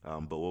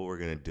 But what we're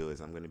gonna do is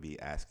I'm gonna be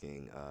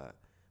asking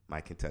my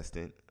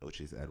contestant,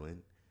 which is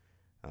Edwin,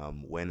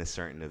 when a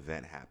certain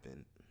event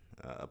happened,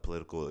 a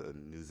political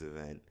news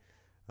event.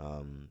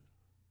 Um,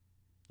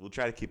 we'll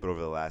try to keep it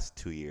over the last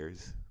 2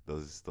 years.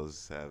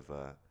 Those have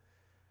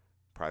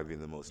probably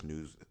been the most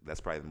news. That's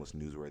probably the most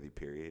newsworthy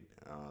period.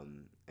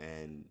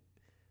 And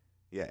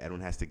yeah,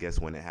 everyone has to guess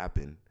when it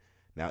happened.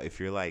 Now, if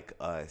you're like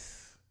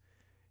us,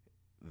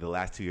 the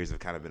last 2 years have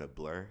kind of been a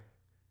blur.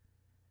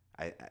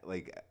 I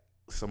like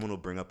someone will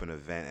bring up an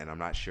event, and I'm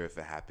not sure if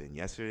it happened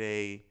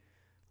yesterday,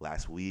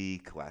 last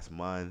week, last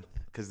month,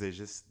 because there's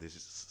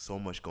just so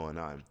much going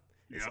on.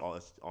 Yep.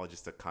 It's all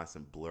just a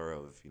constant blur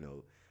of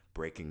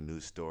breaking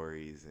news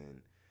stories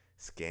and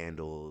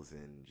scandals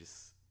and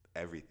just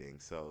everything.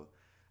 So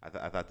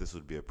I thought this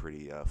would be a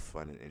pretty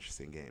fun and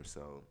interesting game.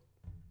 So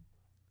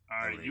All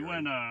right. Edwin,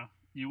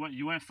 you ready?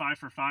 You went 5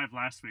 for 5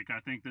 last week. I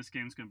think this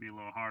game's gonna be a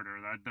little harder.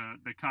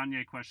 The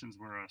Kanye questions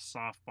were a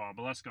softball,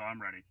 but let's go.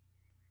 I'm ready.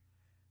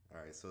 All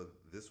right. So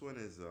this one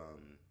is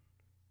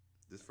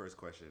this first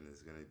question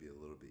is going to be a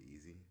little bit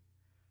easy.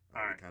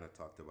 All We right. kind of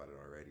talked about it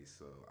already,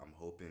 so I'm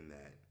hoping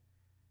that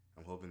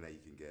you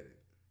can get it.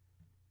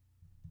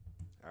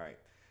 All right.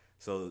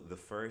 So the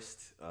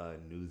first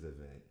news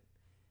event,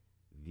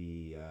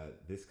 the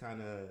this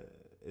kind of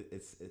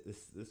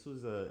this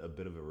was a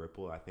bit of a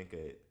ripple. I think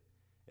it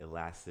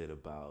lasted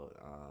about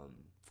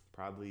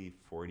probably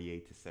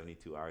 48 to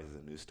 72 hours as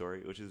a news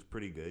story, which is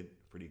pretty good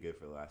for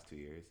the last 2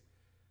 years.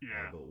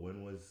 Yeah. But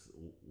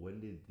when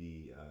did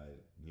the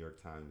New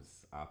York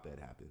Times op-ed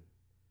happen?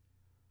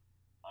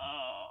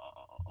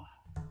 Oh,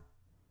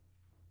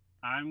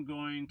 I'm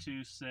going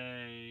to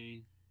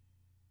say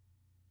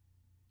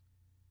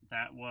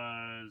that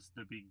was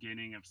the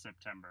beginning of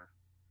September.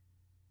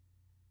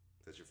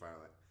 That's your final.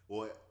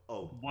 Well,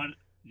 oh, What?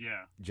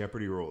 Yeah.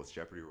 Jeopardy rules.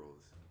 Jeopardy rules.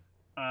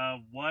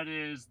 What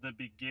is the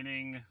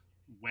beginning?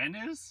 When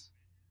is?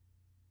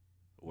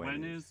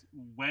 When is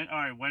When? All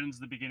right. When's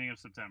the beginning of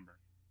September?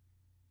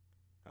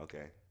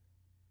 okay?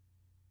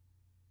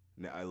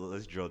 Now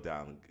let's drill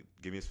down.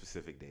 Give me a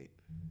specific date.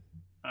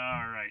 All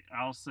right.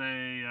 I'll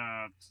say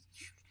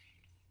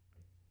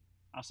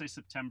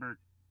September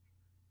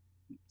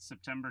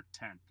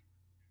 10th.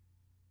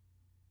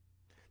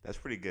 That's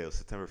pretty good. It was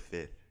September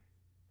 5th.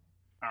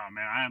 Oh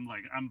man,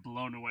 I'm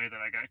blown away that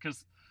I got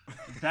because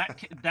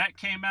that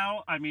came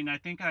out. I mean, I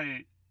think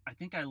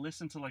I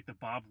listened to like the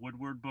Bob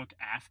Woodward book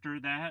after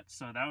that,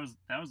 so that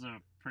was a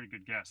pretty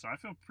good guess. So I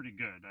feel pretty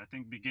good. I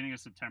think beginning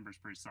of September is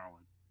pretty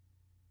solid.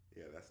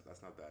 Yeah,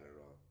 that's not bad at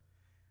all.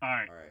 All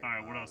right, All right. all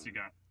right. What else you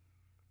got?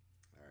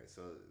 All right.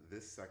 So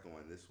this second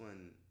one, this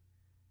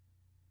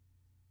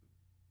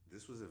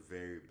was a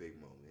very big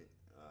moment.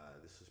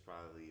 This was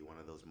probably one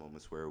of those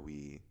moments where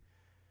we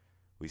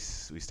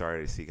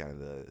started to see kind of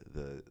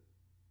the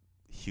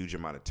huge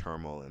amount of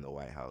turmoil in the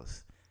White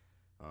House.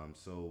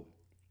 So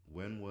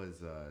when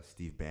was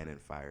Steve Bannon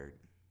fired?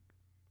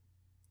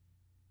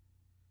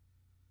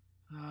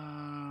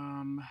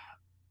 Um,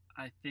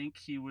 I think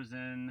he was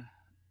in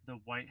the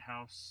White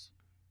House.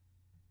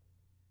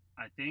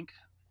 I think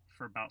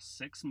for about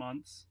 6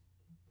 months,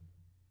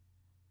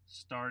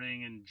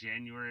 starting in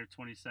January of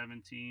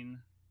 2017.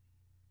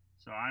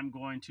 So I'm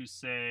going to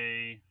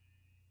say,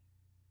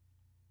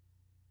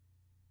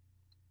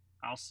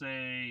 I'll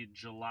say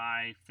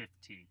July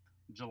 15th.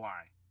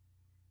 July.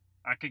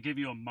 I could give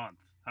you a month.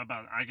 How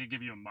about I could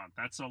give you a month?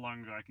 That's so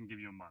long ago. I can give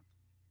you a month.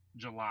 All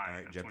July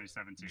right, of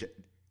 2017.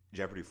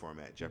 Jeopardy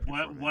format. Jeopardy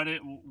What format. what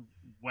it?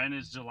 When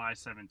is July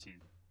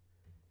 17th?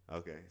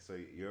 Okay, so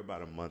you're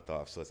about a month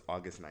off. So it's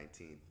August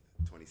 19th,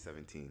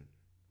 2017.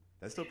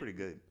 That's still pretty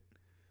good.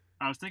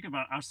 I was thinking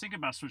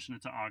about switching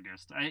it to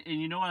August.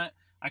 And you know what?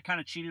 I kind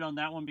of cheated on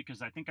that one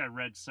because I think I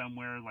read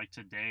somewhere like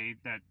today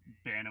that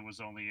Bannon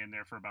was only in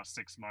there for about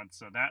 6 months.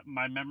 So that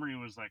my memory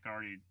was like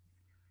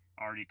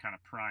already kind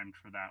of primed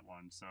for that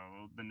one. So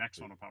the next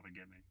one will probably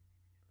get me.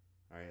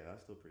 All right,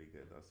 that's still pretty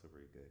good. That's still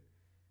pretty good.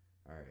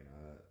 All right,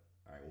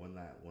 all right.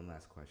 One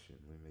last question.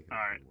 Let me make it All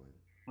a right, good one.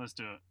 let's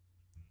do it.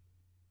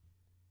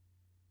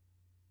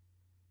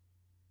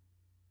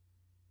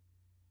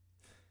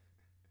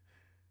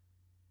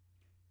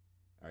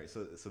 All right,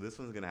 so this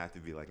one's gonna have to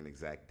be like an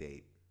exact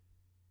date.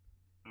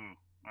 Ooh,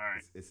 all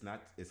right. It's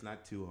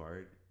not too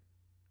hard.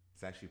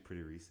 It's actually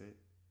pretty recent,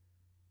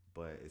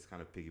 but it's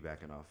kind of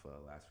piggybacking off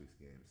last week's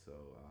game. So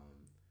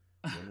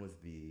when was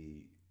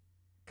the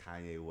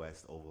Kanye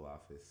West Oval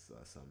Office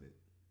summit?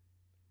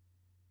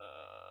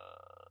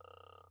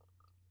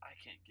 I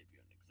can't give you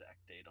an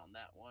exact date on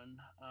that one.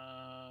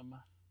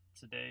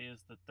 Today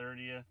is the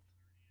 30th.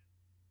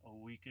 A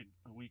week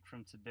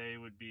from today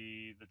would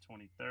be the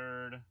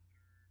 23rd.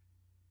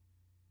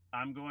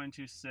 I'm going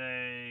to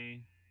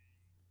say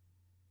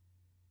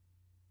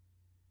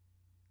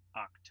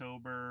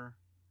October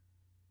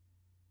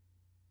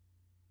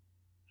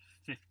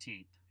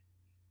 15th.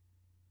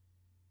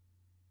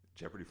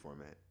 Jeopardy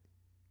format.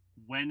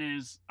 When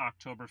is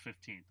October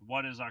 15th?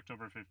 What is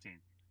October 15th?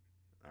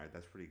 All right,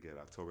 that's pretty good.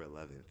 October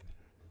 11th.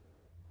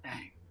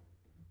 Dang.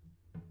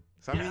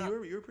 So I mean, Yeah,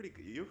 you were pretty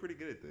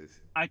good at this.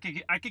 I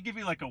could give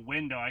you like a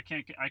window. I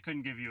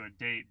couldn't give you a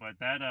date, but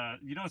that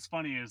you know what's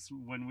funny is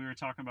when we were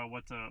talking about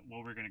what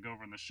we're gonna go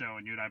over in the show,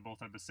 and you and I both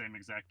had the same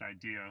exact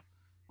idea.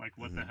 Like,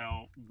 what the Hmm.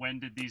 hell? When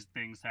did these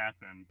things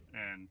happen?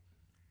 And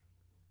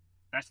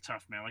that's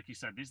tough, man. Like you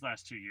said, these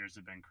last 2 years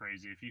have been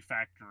crazy. If you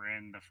factor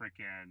in the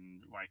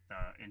freaking like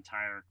the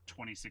entire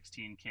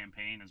 2016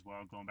 campaign as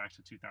well, going back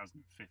to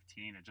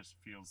 2015, it just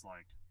feels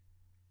like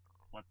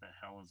what the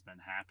hell has been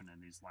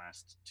happening these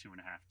last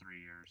 2.5, 3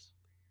 years.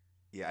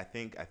 Yeah, I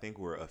think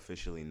we're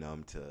officially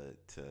numb to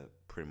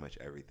pretty much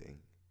everything,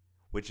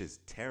 which is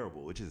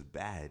terrible, which is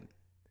bad.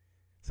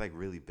 It's like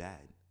really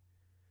bad.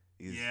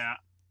 Is Yeah,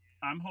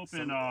 I'm hoping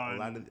some a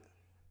lot of on.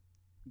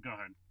 Go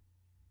ahead.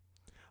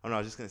 oh no, I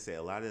was just gonna say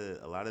a lot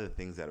of the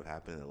things that have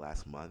happened in the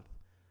last month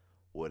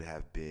would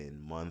have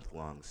been month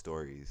long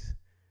stories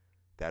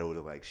that would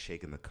have like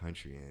shaken the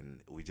country,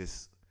 and we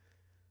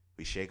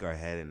shake our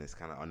head and it's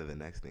kind of under the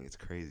next thing. It's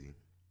crazy.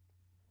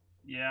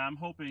 Yeah, I'm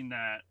hoping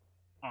that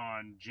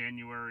on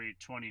January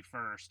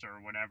 21st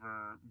or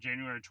whenever,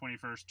 January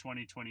 21st,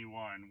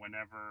 2021,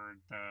 whenever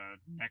the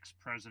next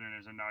president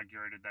is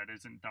inaugurated that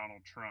isn't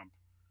Donald Trump,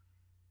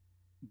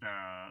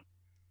 the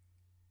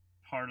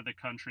part of the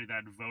country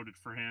that voted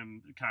for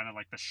him, kind of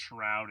like the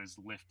shroud is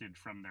lifted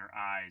from their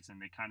eyes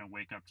and they kind of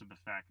wake up to the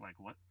fact like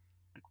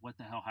what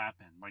the hell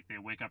happened? Like they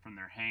wake up from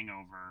their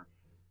hangover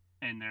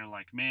and they're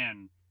like,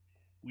 "Man,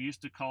 we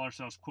used to call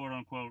ourselves quote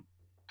unquote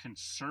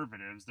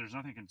conservatives. There's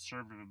nothing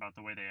conservative about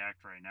the way they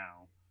act right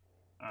now."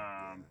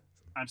 Yeah,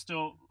 I'm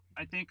still,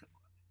 I think,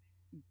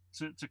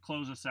 to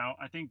close us out,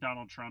 I think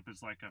Donald Trump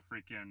is like a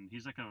freaking,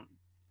 he's like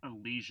a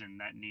lesion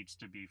that needs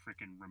to be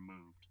freaking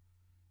removed.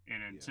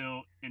 And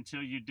yeah,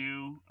 until you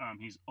do,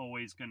 he's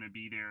always going to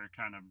be there,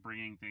 kind of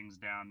bringing things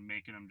down,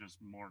 making them just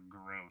more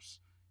gross.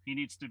 He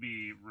needs to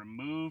be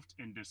removed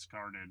and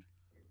discarded,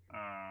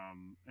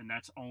 and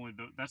that's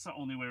the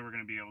only way we're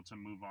going to be able to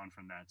move on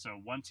from that. So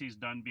once he's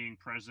done being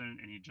president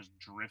and he just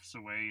drifts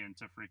away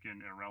into freaking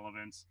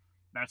irrelevance,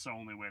 that's the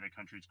only way the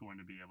country's going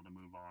to be able to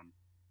move on.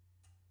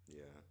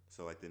 yeah.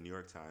 So like the New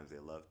York Times, they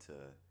love to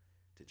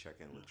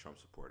check in with Trump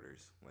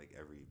supporters like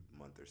every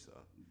month or so.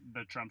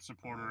 The Trump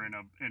supporter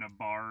Um, in a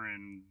bar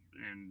in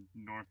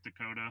North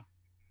Dakota.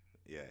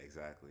 yeah,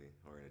 exactly.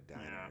 Or in a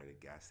diner, Yeah, at a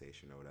gas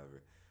station, or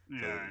whatever. So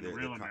yeah, in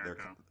real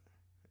America.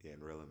 yeah, in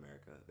real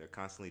America, they're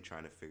constantly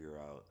trying to figure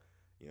out,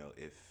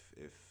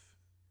 if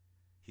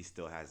he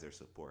still has their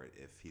support,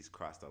 if he's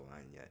crossed the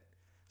line yet.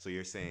 So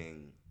you're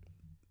saying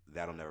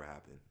that'll never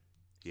happen.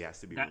 He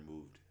has to be That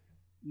removed.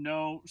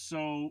 No,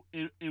 so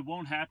it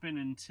won't happen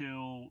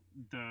until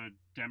the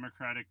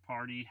Democratic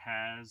Party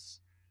has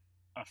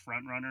a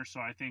front runner. So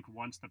I think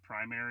once the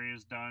primary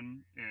is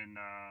done in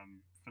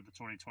for the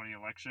 2020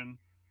 election,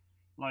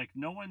 like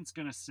no one's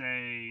gonna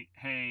say,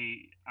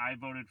 "Hey, I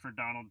voted for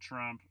Donald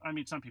Trump." I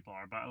mean, some people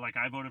are, but like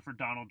I voted for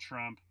Donald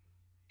Trump.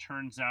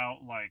 Turns out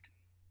like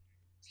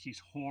he's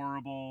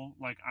horrible.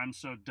 Like I'm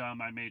so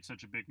dumb. I made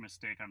such a big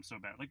mistake. I'm so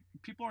bad. Like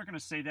people aren't gonna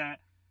say that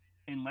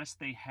unless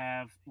they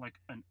have like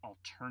an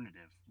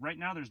alternative. Right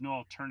now, there's no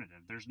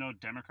alternative. There's no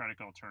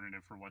Democratic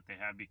alternative for what they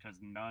have because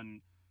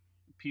none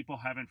people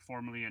haven't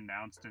formally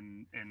announced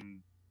and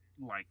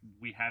like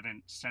we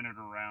haven't centered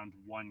around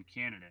one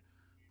candidate.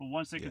 But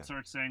once they Yeah, can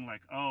start saying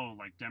like, oh,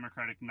 like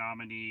Democratic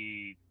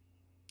nominee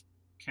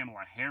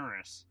Kamala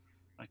Harris,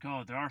 like,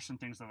 oh, there are some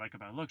things I like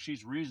about her. Look,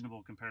 she's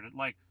reasonable compared to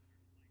like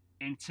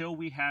until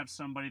we have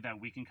somebody that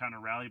we can kind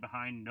of rally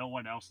behind, no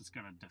one else is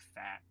going to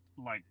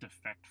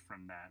defect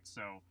from that.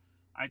 So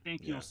I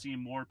think you'll yeah, see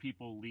more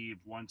people leave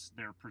once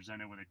they're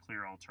presented with a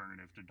clear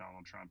alternative to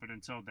Donald Trump. But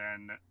until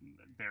then,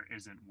 there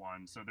isn't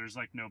one. So there's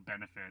like no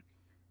benefit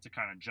to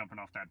kind of jumping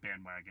off that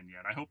bandwagon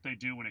yet. I hope they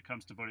do when it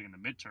comes to voting in the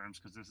midterms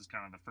because this is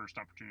kind of the first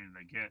opportunity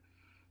they get.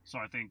 So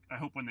I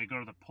hope when they go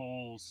to the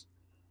polls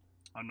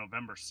on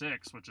November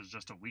 6th, which is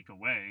just a week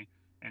away,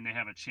 and they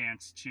have a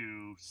chance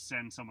to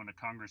send someone to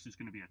Congress who's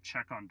going to be a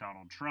check on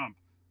Donald Trump,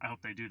 I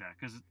hope they do that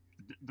because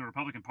the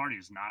Republican Party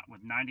is not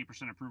with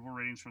 90% approval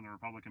ratings from the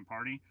Republican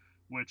Party,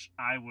 which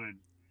I'll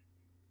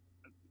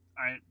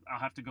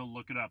have to go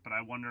look it up, but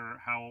I wonder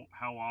how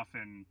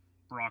often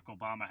Barack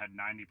Obama had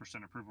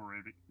 90% approval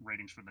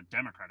ratings for the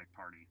Democratic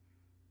Party.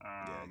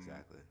 yeah, Um,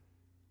 exactly.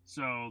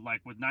 so,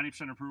 like with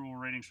 90% approval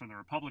ratings from the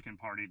Republican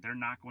Party, they're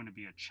not going to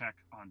be a check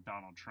on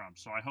Donald Trump.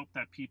 So, I hope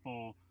that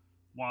people,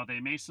 while they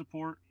may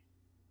support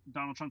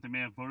Donald Trump, they may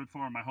have voted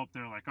for him. I hope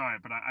they're like, all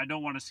right, but I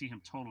don't want to see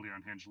him totally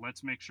unhinged.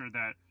 Let's make sure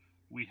that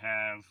we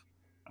have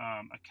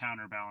a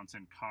counterbalance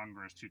in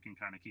Congress who can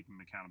kind of keep him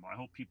accountable. I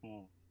hope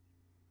people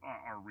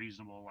are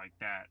reasonable like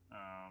that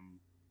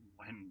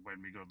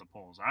when we go to the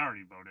polls. I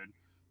already voted,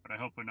 but I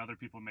hope when other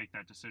people make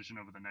that decision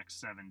over the next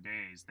 7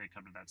 days, they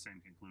come to that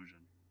same conclusion.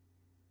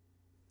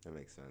 That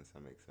makes sense.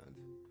 That makes sense.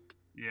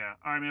 Yeah.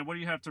 All right, man. What do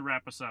you have to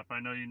wrap us up? I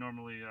know you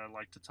normally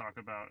like to talk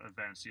about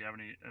events. Do you have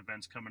any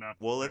events coming up?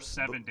 Well, There's let's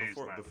 7 days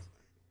before left.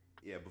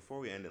 yeah, before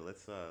we end it,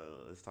 let's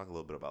talk a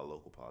little bit about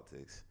local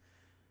politics.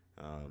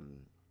 Um,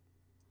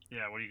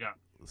 Yeah. What do you got?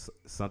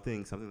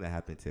 something that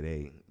happened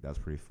today that was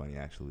pretty funny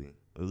actually.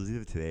 It was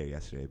either today or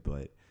yesterday,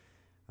 but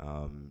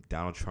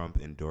Donald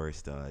Trump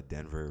endorsed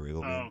Denver Oh,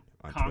 Riggleman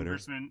on Twitter.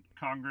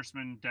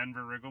 Congressman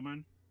Denver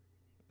Riggleman.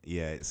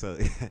 Yeah, so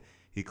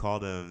he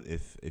called him.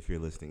 If you're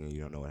listening and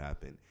you don't know what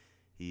happened,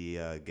 he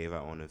gave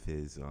out one of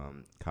his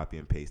copy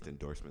and paste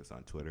endorsements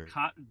on Twitter.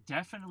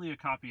 Definitely a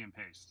copy and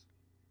paste.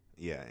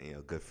 Yeah,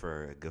 good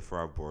for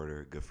our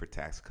border, good for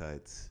tax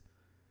cuts,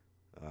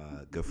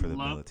 good for the Love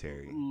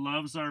military.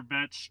 loves our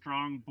vets,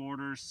 strong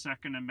borders,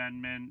 Second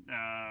Amendment,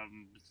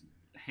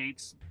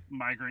 hates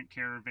migrant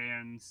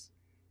caravans,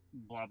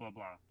 blah blah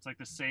blah. It's like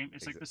the same.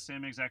 It's like Ex- the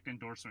same exact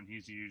endorsement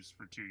he's used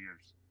for 2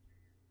 years.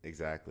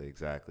 exactly,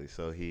 exactly.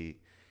 So he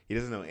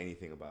doesn't know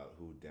anything about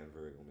who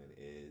Denver Riggleman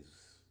is.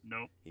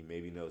 Nope. He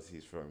maybe knows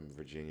he's from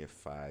Virginia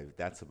 5.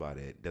 That's about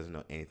it. Doesn't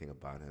know anything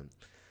about him.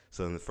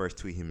 So in the first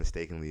tweet, he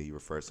mistakenly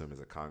refers to him as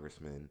a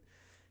congressman,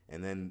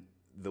 and then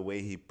the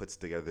way he puts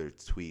together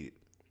the tweet,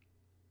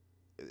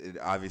 it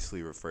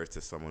obviously refers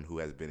to someone who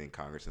has been in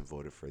Congress and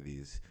voted for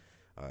these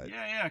Yeah,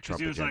 yeah, because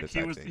Trump agenda type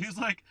he things. was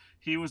like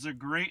he was a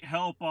great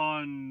help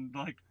on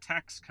like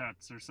tax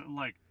cuts or something.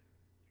 Like,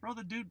 bro,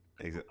 the dude.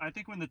 Exa- I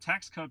think when the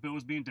tax cut bill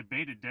was being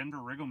debated, Denver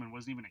Riggleman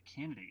wasn't even a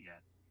candidate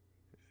yet.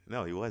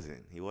 no, he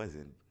wasn't. He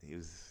wasn't. He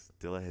was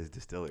still at his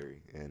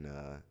distillery in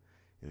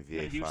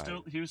Yeah, VA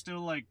 5. he was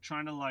still like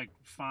trying to like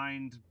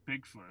find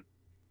Bigfoot.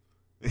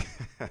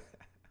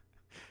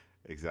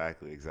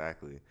 Exactly,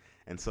 exactly.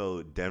 And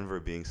so Denver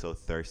being so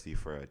thirsty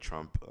for a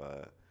Trump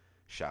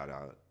shout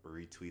out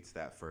retweets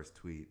that first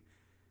tweet.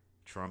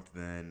 Trump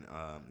then,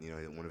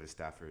 one of his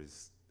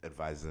staffers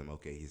advises him,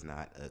 okay, he's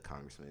not a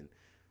congressman.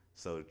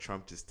 So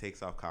Trump just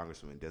takes off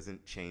congressman,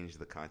 doesn't change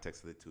the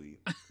context of the tweet,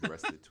 the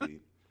rest of the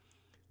tweet,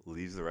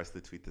 leaves the rest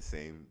of the tweet the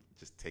same,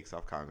 just takes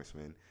off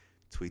congressman,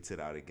 tweets it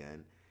out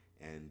again,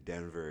 and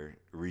Denver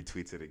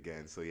retweets it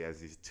again. So he has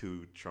these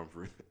two Trump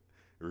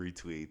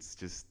retweets,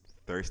 just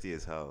thirsty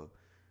as hell.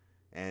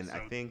 And I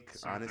So think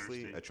so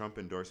honestly, thirsty. a Trump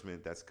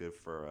endorsement that's good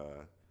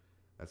for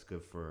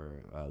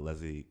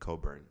Leslie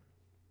Coburn.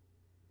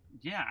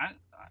 Yeah,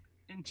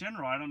 in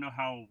general, I don't know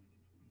how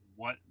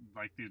what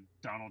like the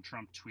Donald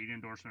Trump tweet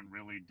endorsement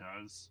really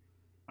does.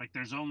 Like,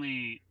 there's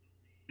only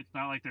it's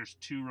not like there's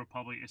two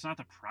Republic. It's not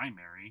the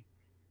primary,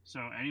 so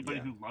anybody Yeah,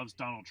 who loves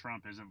Donald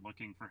Trump isn't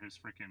looking for his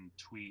freaking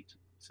tweet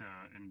to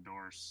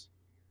endorse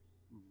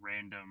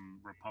random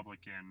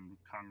Republican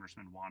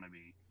congressman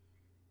wannabe.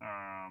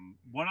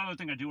 One other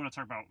thing I do want to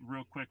talk about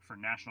real quick for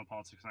national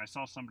politics, and I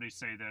saw somebody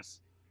say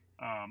this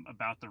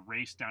about the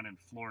race down in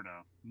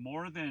Florida.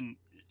 More than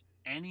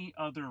any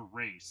other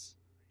race,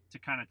 to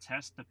kind of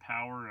test the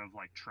power of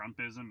like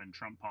Trumpism and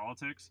Trump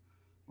politics.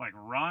 Like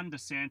Ron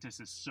DeSantis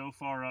is so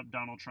far up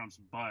Donald Trump's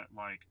butt.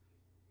 Like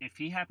if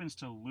he happens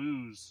to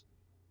lose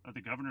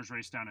the governor's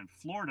race down in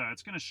Florida,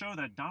 it's going to show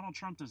that Donald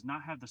Trump does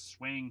not have the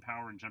swaying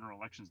power in general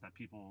elections that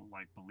people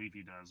like believe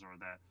he does, or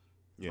that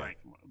like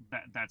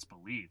that's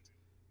believed.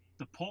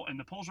 The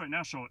polls right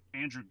now show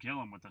Andrew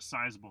Gillum with a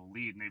sizable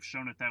lead, and they've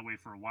shown it that way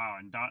for a while.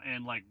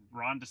 And like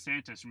Ron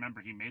DeSantis, remember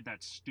he made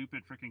that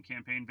stupid freaking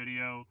campaign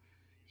video.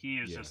 He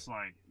is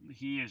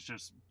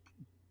just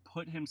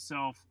put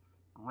himself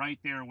right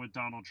there with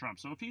Donald Trump.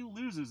 So if he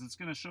loses, it's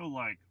going to show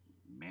like,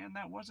 man,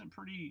 that wasn't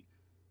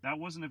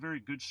a very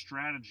good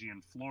strategy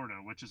in Florida,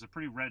 which is a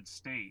pretty red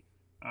state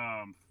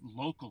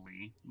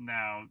locally.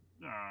 Now,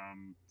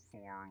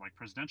 for like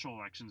presidential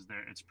elections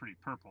there, it's pretty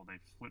purple. They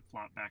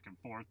flip-flop back and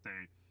forth.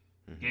 They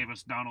gave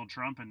us Donald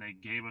Trump and they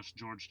gave us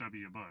George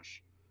W.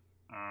 Bush.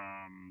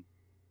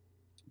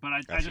 But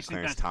I just think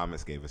Clarence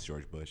Thomas gave us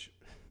George Bush.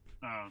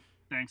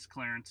 Thanks,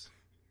 Clarence.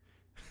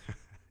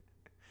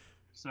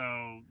 So,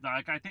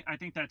 like, I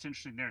think that's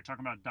interesting there.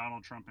 Talking about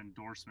Donald Trump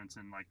endorsements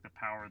and like the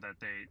power that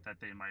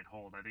they might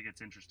hold. I think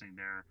it's interesting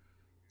there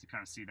to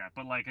kind of see that.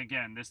 But like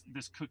again,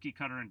 this cookie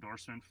cutter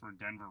endorsement for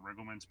Denver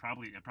Riggleman's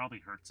probably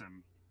hurts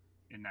him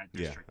in that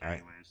district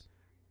anyways.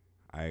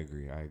 I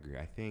agree.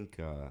 I think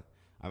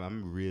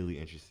I'm really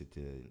interested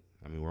to.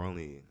 I mean, we're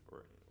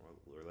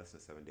less than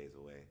 7 days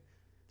away,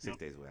 6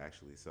 days away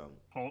actually. So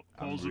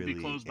polls would be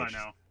closed by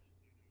now.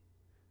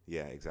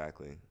 Yeah,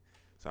 exactly.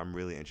 So I'm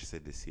really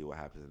interested to see what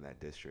happens in that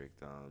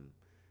district.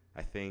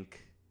 I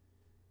think,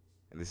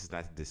 and this is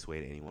not to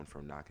dissuade anyone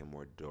from knocking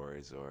more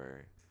doors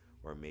or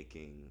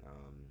making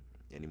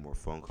any more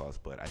phone calls,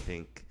 but I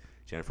think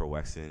Jennifer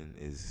Wexton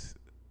is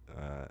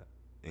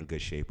in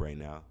good shape right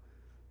now.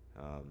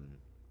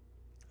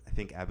 I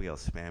think Abigail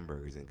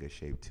Spanberger is in good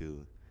shape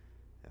too.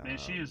 Man,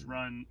 she has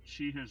run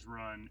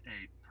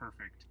a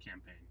perfect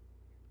campaign.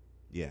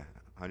 Yeah,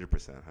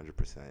 100%.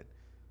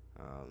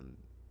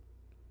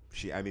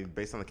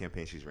 Based on the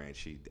campaign she's ran,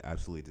 she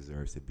absolutely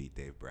deserves to beat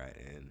Dave Brat,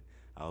 and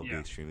I'll be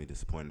extremely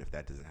disappointed if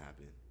that doesn't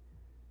happen.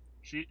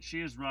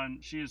 She has run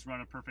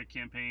a perfect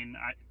campaign.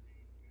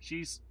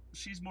 She's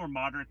more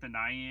moderate than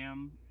I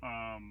am.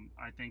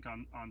 I think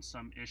on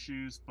some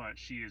issues, but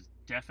she is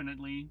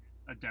definitely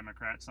a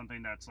Democrat.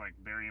 Something that's like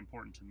very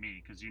important to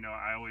me because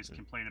I always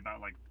complain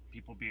about like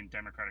people being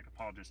Democratic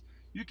apologists.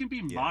 You can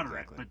be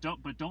moderate,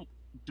 exactly.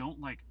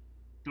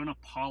 Don't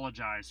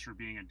apologize for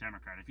being a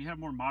Democrat. If you have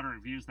more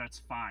moderate views, that's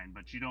fine,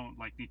 but you don't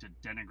like need to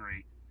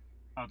denigrate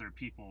other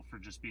people for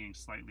just being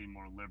slightly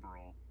more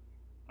liberal.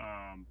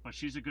 But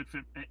she's a good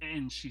fit,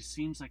 and she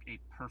seems like a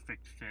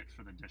perfect fit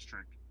for the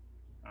district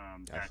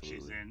that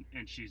she's in,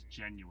 and she's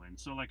genuine.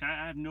 So like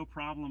I have no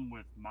problem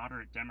with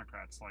moderate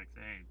Democrats. Like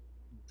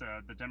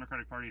the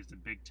Democratic Party is the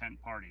big tent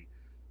party.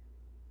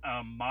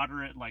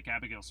 Moderate like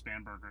Abigail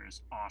Spanberger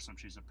is awesome.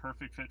 She's a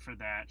perfect fit for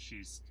that.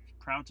 She's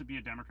proud to be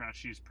a Democrat.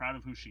 She's proud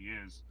of who she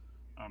is,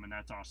 and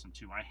that's awesome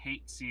too. I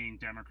hate seeing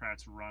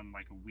Democrats run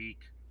like weak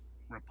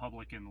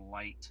Republican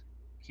light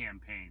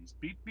campaigns.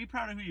 Be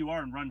proud of who you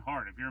are and run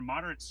hard. If you're a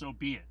moderate, so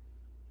be it.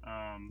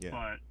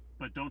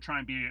 But don't try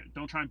and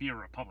be a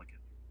Republican.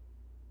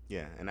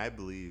 Yeah, and I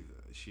believe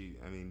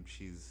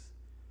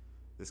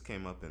this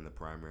came up in the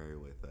primary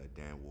with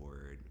Dan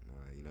Ward.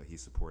 He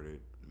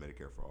supported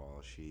Medicare for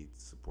all. She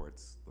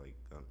supports like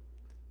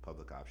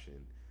public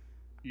option.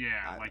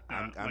 Yeah,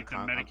 the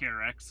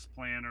Medicare X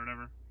plan or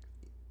whatever.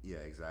 Yeah,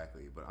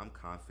 exactly. But I'm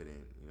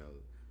confident,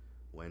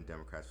 when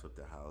Democrats flip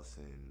the House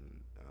and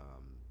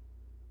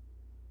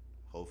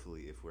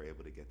hopefully if we're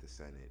able to get the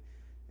Senate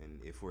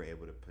and if we're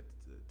able to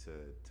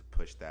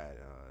push that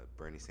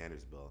Bernie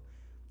Sanders bill,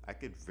 I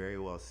could very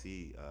well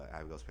see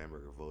Abigail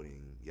Spanberger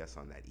voting yes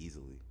on that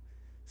easily.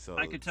 So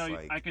I could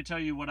tell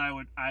you what I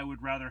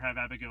would rather have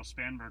Abigail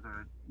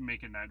Spanberger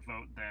making that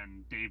vote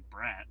than Dave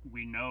Brat.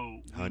 We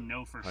know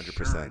for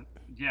 100%. Sure.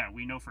 Yeah,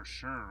 we know for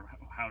sure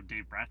how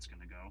Dave Brat's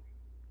going to go.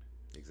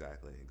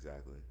 Exactly.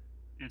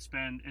 It's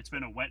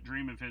been a wet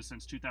dream of his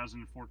since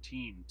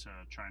 2014 to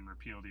try and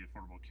repeal the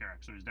Affordable Care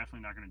Act. So he's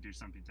definitely not going to do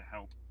something to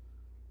help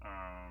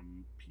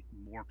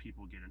more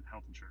people get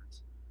health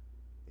insurance.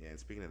 Yeah, and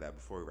speaking of that,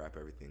 before we wrap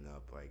everything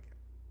up, like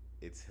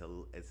it's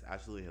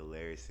absolutely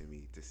hilarious to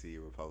me to see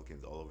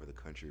Republicans all over the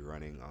country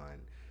running on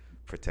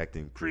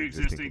protecting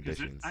pre-existing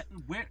conditions.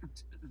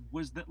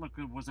 Was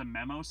a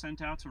memo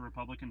sent out to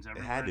Republicans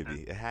everywhere?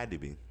 It had to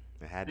be.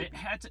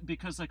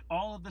 Because like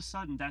all of a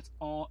sudden that's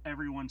all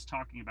everyone's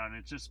talking about, and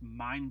it's just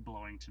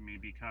mind-blowing to me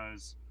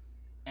because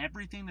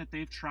everything that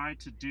they've tried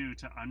to do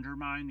to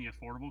undermine the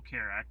Affordable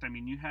Care Act. I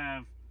mean, you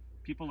have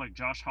people like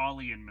Josh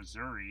Hawley in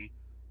Missouri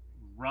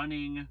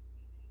running.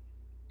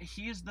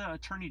 He is the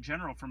attorney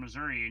general for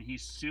Missouri, and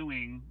he's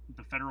suing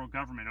the federal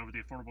government over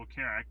the Affordable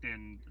Care Act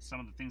and some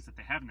of the things that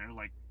they have in there,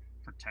 like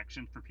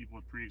protection for people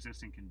with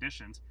pre-existing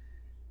conditions.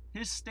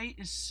 His state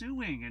is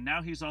suing, and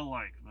now he's all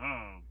like,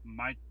 "Oh,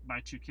 my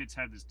two kids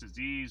had this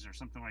disease or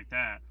something like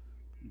that.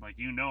 Like,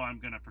 I'm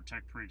going to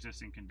protect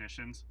pre-existing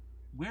conditions."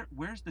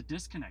 Where's the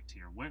disconnect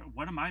here?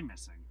 What am I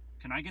missing?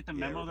 Can I get the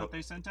Yeah, memo that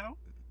they sent out?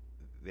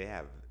 they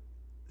have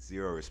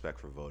zero respect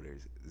for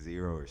voters.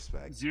 Zero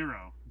respect.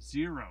 Zero,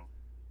 zero.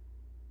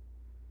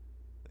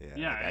 Yeah,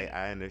 Yeah, like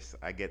I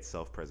understand. I get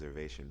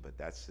self-preservation, but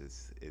that's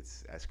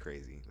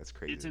crazy. That's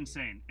crazy it's to me.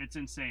 insane. It's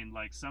insane.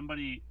 Like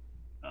somebody,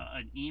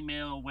 an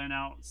email went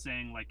out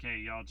saying like, "Hey,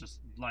 y'all, just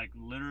like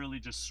literally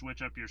just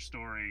switch up your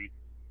story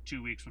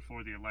 2 weeks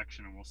before the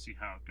election, and we'll see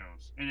how it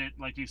goes." And it,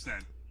 like you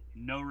said,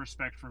 no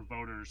respect for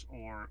voters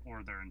or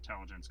their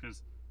intelligence,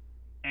 because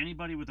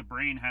anybody with a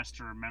brain has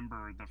to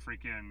remember the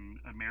freaking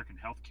American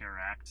Health Care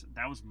Act.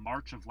 That was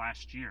March of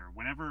last year.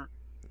 Whenever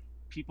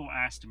people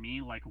asked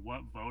me like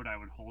what vote I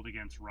would hold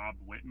against Rob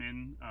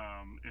Whitman,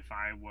 if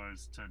I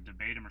was to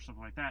debate him or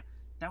something like that,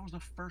 that was the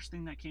first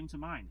thing that came to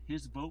mind.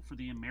 His vote for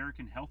the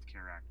American Health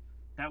Care Act.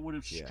 That would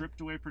have Yeah,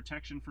 stripped away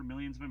protection for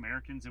millions of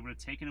Americans. It would have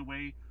taken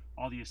away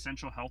all the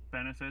essential health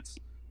benefits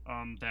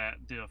that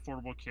the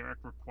Affordable Care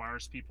Act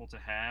requires people to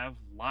have,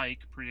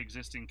 like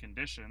pre-existing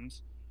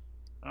conditions.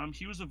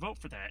 He was a vote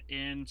for that,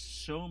 and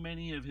so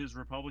many of his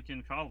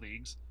Republican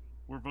colleagues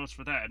were votes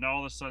for that. And all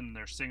of a sudden,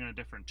 they're singing a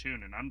different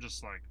tune, and I'm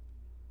just like,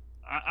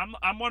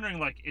 I'm wondering,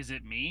 like, is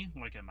it me?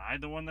 Like, am I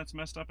the one that's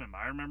messed up? Am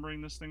I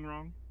remembering this thing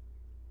wrong?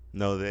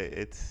 no,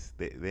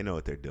 they know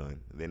what they're doing.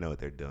 They know what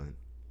they're doing.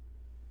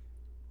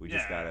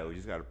 Yeah, We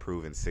just gotta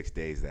prove in 6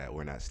 days that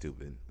we're not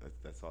stupid.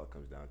 That's all it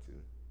comes down to.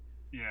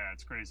 yeah,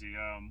 it's crazy.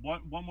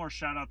 One more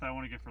shout out that I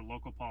want to get for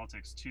local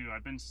politics too.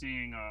 I've been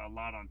seeing a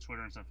lot on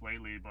Twitter and stuff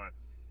lately, but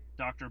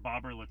Dr.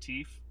 Babar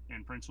Latif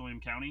in Prince William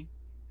County.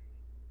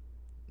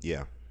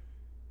 Yeah,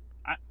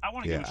 I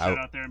want to give yeah. a shout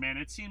out there, man.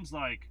 It seems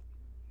like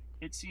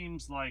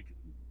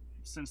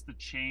since the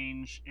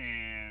change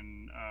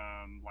in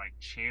like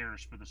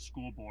chairs for the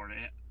school board,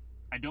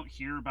 I don't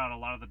hear about a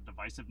lot of the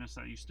divisiveness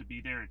that used to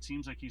be there. It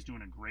seems like he's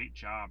doing a great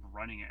job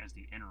running it as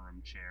the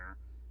interim chair.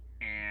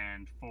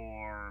 And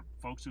for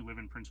folks who live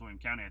in Prince William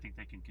County, I think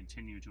they can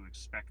continue to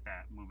expect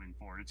that moving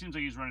forward. It seems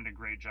like he's running a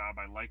great job.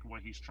 I like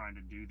what he's trying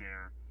to do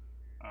there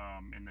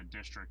in the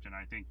district, and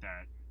I think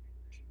that,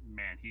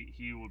 man,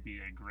 he would be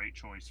a great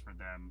choice for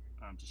them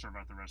to serve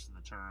out the rest of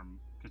the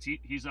term, because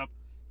he's up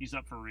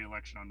for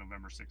re-election on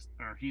November 6th,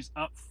 or he's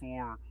up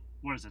for,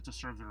 what is it, to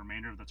serve the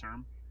remainder of the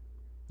term.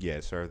 Yeah,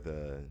 sir.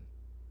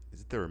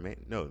 Is it the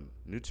remain? No,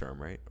 new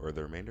term, right? Or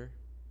the remainder?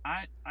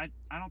 I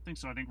don't think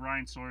so. I think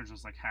Ryan Sawyers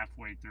was like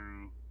halfway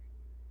through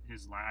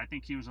his last. I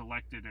think he was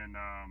elected in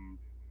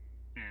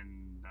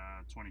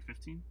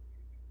 2015.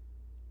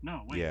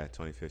 No, wait. Yeah,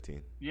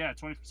 2015. Yeah,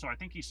 20. So I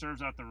think he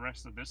serves out the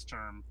rest of this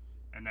term,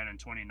 and then in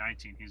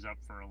 2019 he's up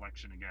for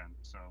election again.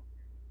 So,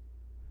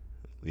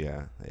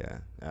 Yeah, yeah.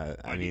 I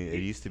but mean,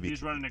 it used to be.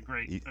 he's running a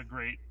He,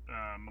 great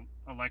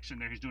election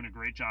there. He's doing a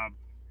great job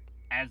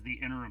as the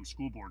interim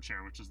school board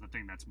chair, which is the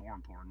thing that's more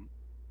important.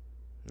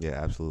 yeah,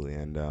 absolutely.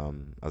 And I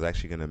was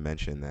actually going to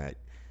mention that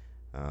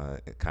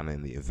kind of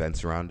in the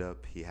events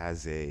roundup, he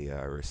has a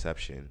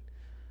reception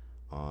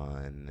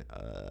on.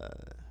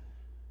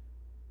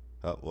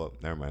 Oh well,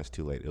 never mind. It's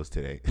too late. It was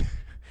today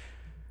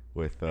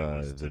with It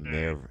was the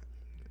today.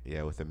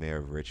 yeah, with the mayor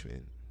of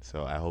Richmond.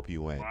 So I hope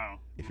you went Wow,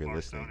 if you're Lamar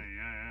listening. Stoney.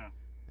 Yeah, yeah.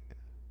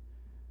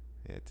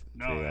 Yeah,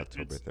 No, today,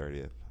 October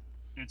 30th.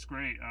 it's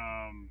great.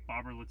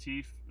 Babar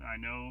Latif, I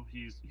know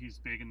he's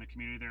big in the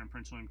community there in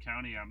Prince William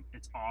County.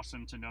 It's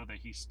awesome to know that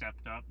he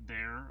stepped up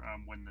there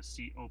when the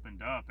seat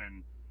opened up.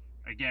 And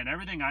again,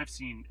 everything I've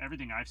seen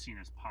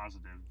is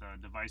positive.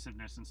 The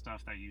divisiveness and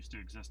stuff that used to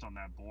exist on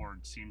that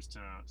board seems to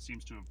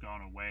have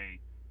gone away.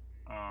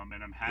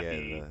 And I'm Yeah,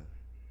 happy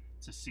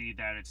to see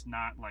that it's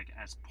not like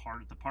as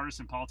part the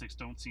partisan politics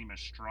don't seem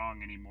as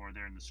strong anymore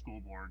there in the school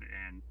board,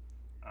 and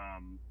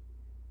um,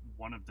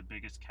 one of the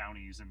biggest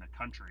counties in the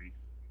country.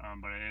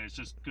 But it's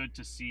just good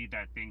to see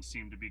that things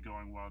seem to be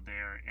going well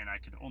there, and I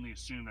could only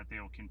assume that they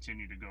will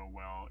continue to go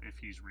well if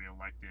he's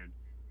reelected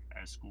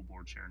as school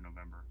board chair in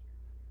November.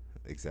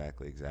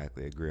 exactly,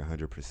 exactly. I agree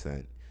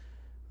 100%.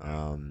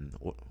 Yeah.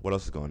 What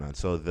else is going on?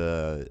 So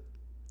the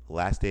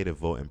last day to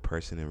vote in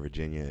person in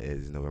Virginia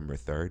is November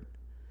 3rd.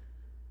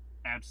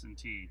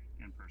 Absentee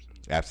in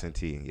person.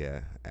 Absentee,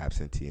 yeah,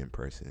 absentee in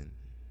person.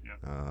 Yep.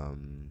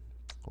 Um,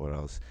 what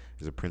else?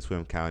 There's a Prince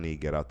William County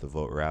Get Out the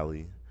Vote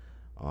rally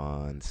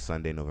on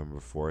Sunday, November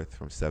 4th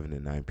from 7 to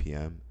 9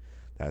 p.m.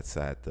 That's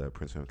at the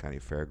Prince William County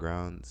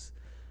Fairgrounds.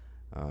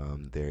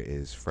 There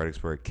is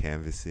Fredericksburg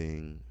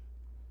canvassing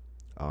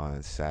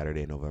on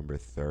Saturday, November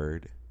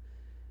 3rd.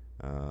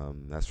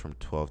 That's from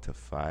 12 to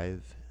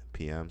 5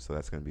 p.m. So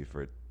that's going to be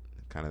for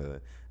kind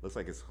of looks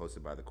like it's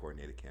hosted by the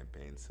coordinated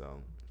campaign.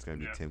 So it's going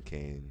to be Yep. Tim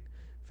Kaine,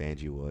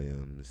 Vanjie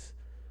Williams.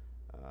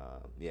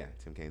 Yeah,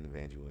 Tim Kaine and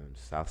Vanjie Williams,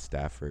 South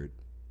Stafford,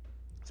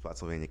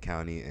 Spotsylvania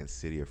County, and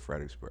City of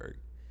Fredericksburg.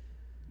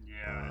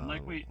 Yeah, and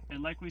like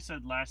Um, we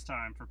said last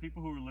time, for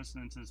people who are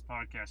listening to this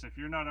podcast, if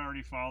you're not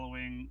already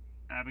following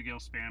Abigail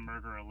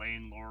Spanberger,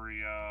 Elaine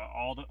Loria,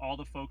 all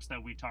the folks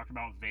that we talked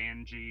about,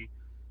 Vanjie,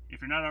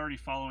 if you're not already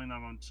following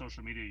them on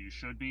social media, you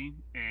should be.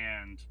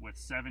 And with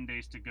 7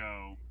 days to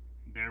go,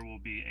 there will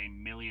be a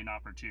million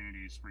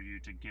opportunities for you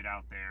to get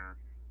out there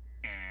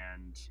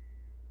and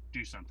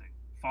do something.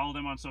 Follow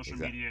them on social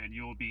Exactly. media, and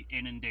you will be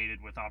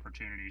inundated with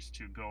opportunities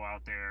to go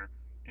out there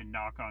and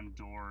knock on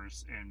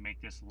doors and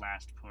make this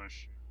last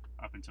push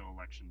up until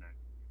election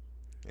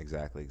day.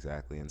 Exactly.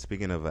 And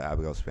speaking of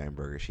Abigail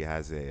Spanberger, she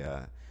has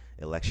a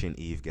election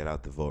eve get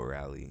out the vote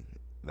rally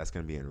that's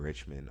going to be in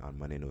Richmond on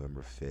Monday,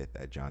 November 5th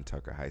at John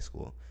Tucker High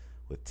School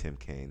with Tim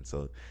Kaine.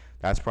 So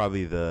that's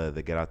probably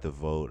the get out the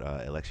vote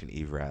election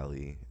eve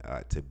rally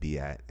to be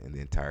at in the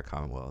entire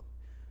Commonwealth.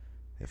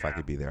 If I Yeah,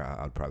 could be there,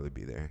 I'd probably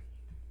be there.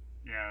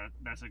 yeah,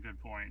 that's a good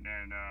point.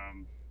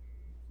 And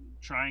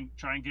try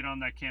and get on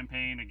that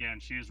campaign again.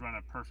 She has run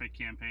a perfect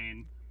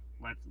campaign.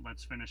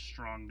 Let's finish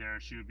strong there.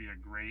 She would be a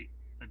great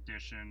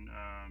addition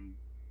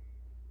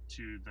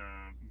to the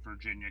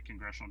Virginia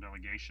congressional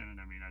delegation. And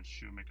I mean,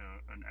 she would make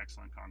an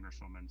excellent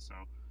congresswoman. So,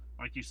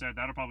 like you said,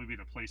 that'll probably be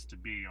the place to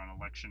be on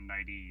election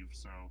night eve.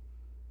 So,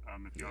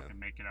 if y'all Yeah. can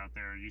make it out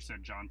there, you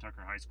said John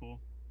Tucker High School.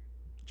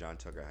 John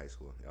Tucker High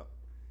School. Yep.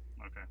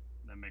 Okay,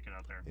 then make it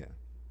out there. Yeah.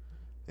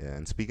 Yeah,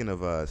 and speaking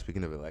of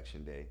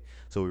election day,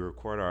 so we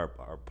record our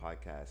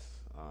podcasts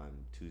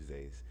on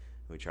Tuesdays.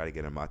 And we try to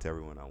get them out to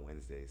everyone on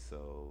Wednesdays.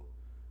 So,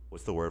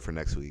 what's the word for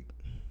next week?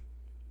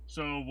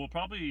 So we'll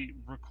probably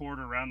record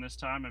around this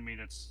time. I mean,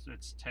 it's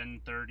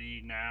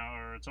 10:30 now,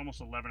 or it's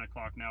almost 11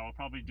 o'clock now. We'll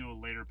probably do a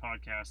later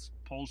podcast.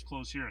 Polls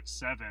close here at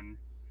 7,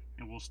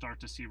 and we'll start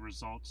to see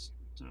results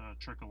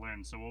trickle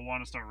in. So we'll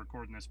want to start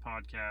recording this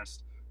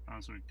podcast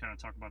so we can kind of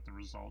talk about the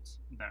results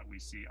that we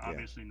see. Yeah.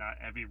 Obviously, not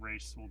every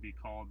race will be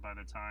called by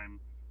the time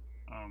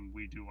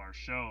we do our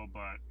show,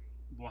 but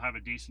we'll have a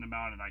decent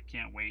amount, and I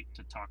can't wait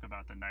to talk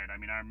about the night. I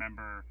mean, I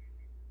remember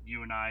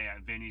you and I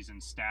at Vinny's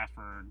in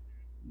Stafford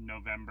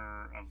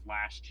November of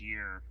last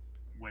year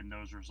when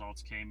those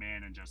results came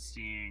in, and just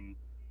seeing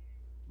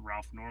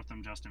Ralph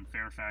Northam, Justin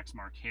Fairfax,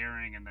 Mark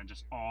Herring, and then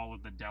just all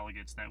of the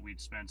delegates that we'd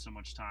spent so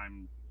much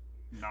time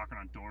knocking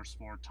on doors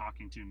for,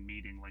 talking to,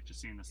 meeting, like just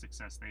seeing the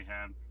success they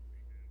had.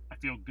 I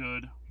feel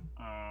good.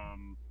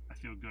 I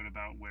feel good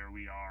about where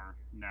we are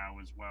now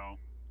as well.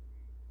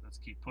 Let's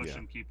keep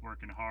pushing, keep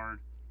working hard.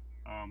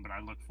 But I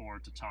look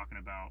forward to talking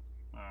about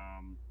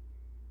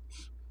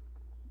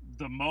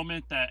the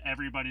moment that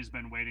everybody's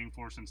been waiting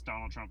for since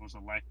Donald Trump was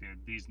elected,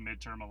 these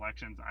midterm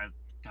elections. I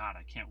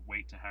can't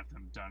wait to have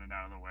them done and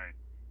out of the way,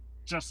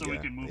 just so we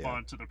can move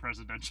on to the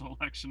presidential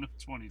election of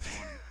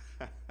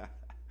 2020.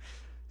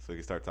 So we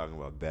can start talking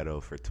about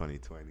Beto for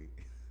 2020.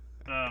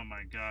 Oh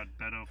my God,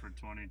 Beto for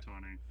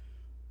 2020.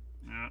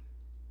 Yeah.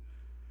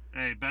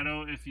 Hey,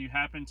 Beto, if you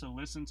happen to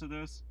listen to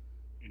this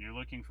and you're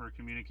looking for a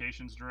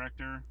communications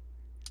director,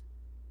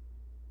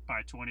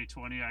 by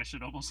 2020 I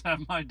should almost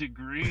have my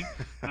degree,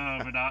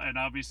 and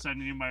I'll be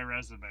sending you my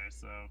resume.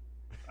 So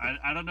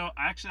I don't know.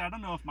 Actually, I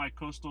don't know if my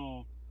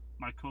coastal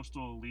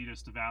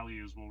elitist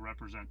values will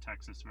represent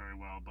Texas very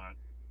well, but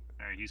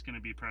hey, he's going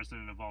to be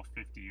president of all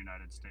 50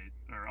 United States,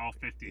 or all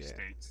 50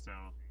 states. So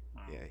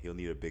yeah, he'll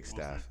need a big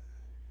staff.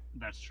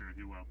 That's true.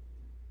 He will.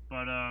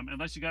 But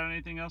unless you got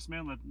anything else,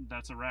 man,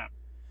 that's a wrap.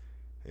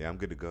 Yeah, I'm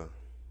good to go.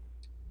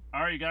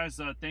 All right, you guys,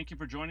 thank you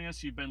for joining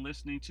us. You've been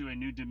listening to A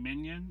New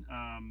Dominion.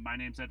 My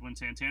name's Edwin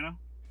Santana.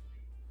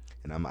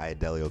 And I'm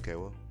Ayodele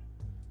Okewo.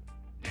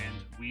 And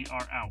we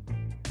are out.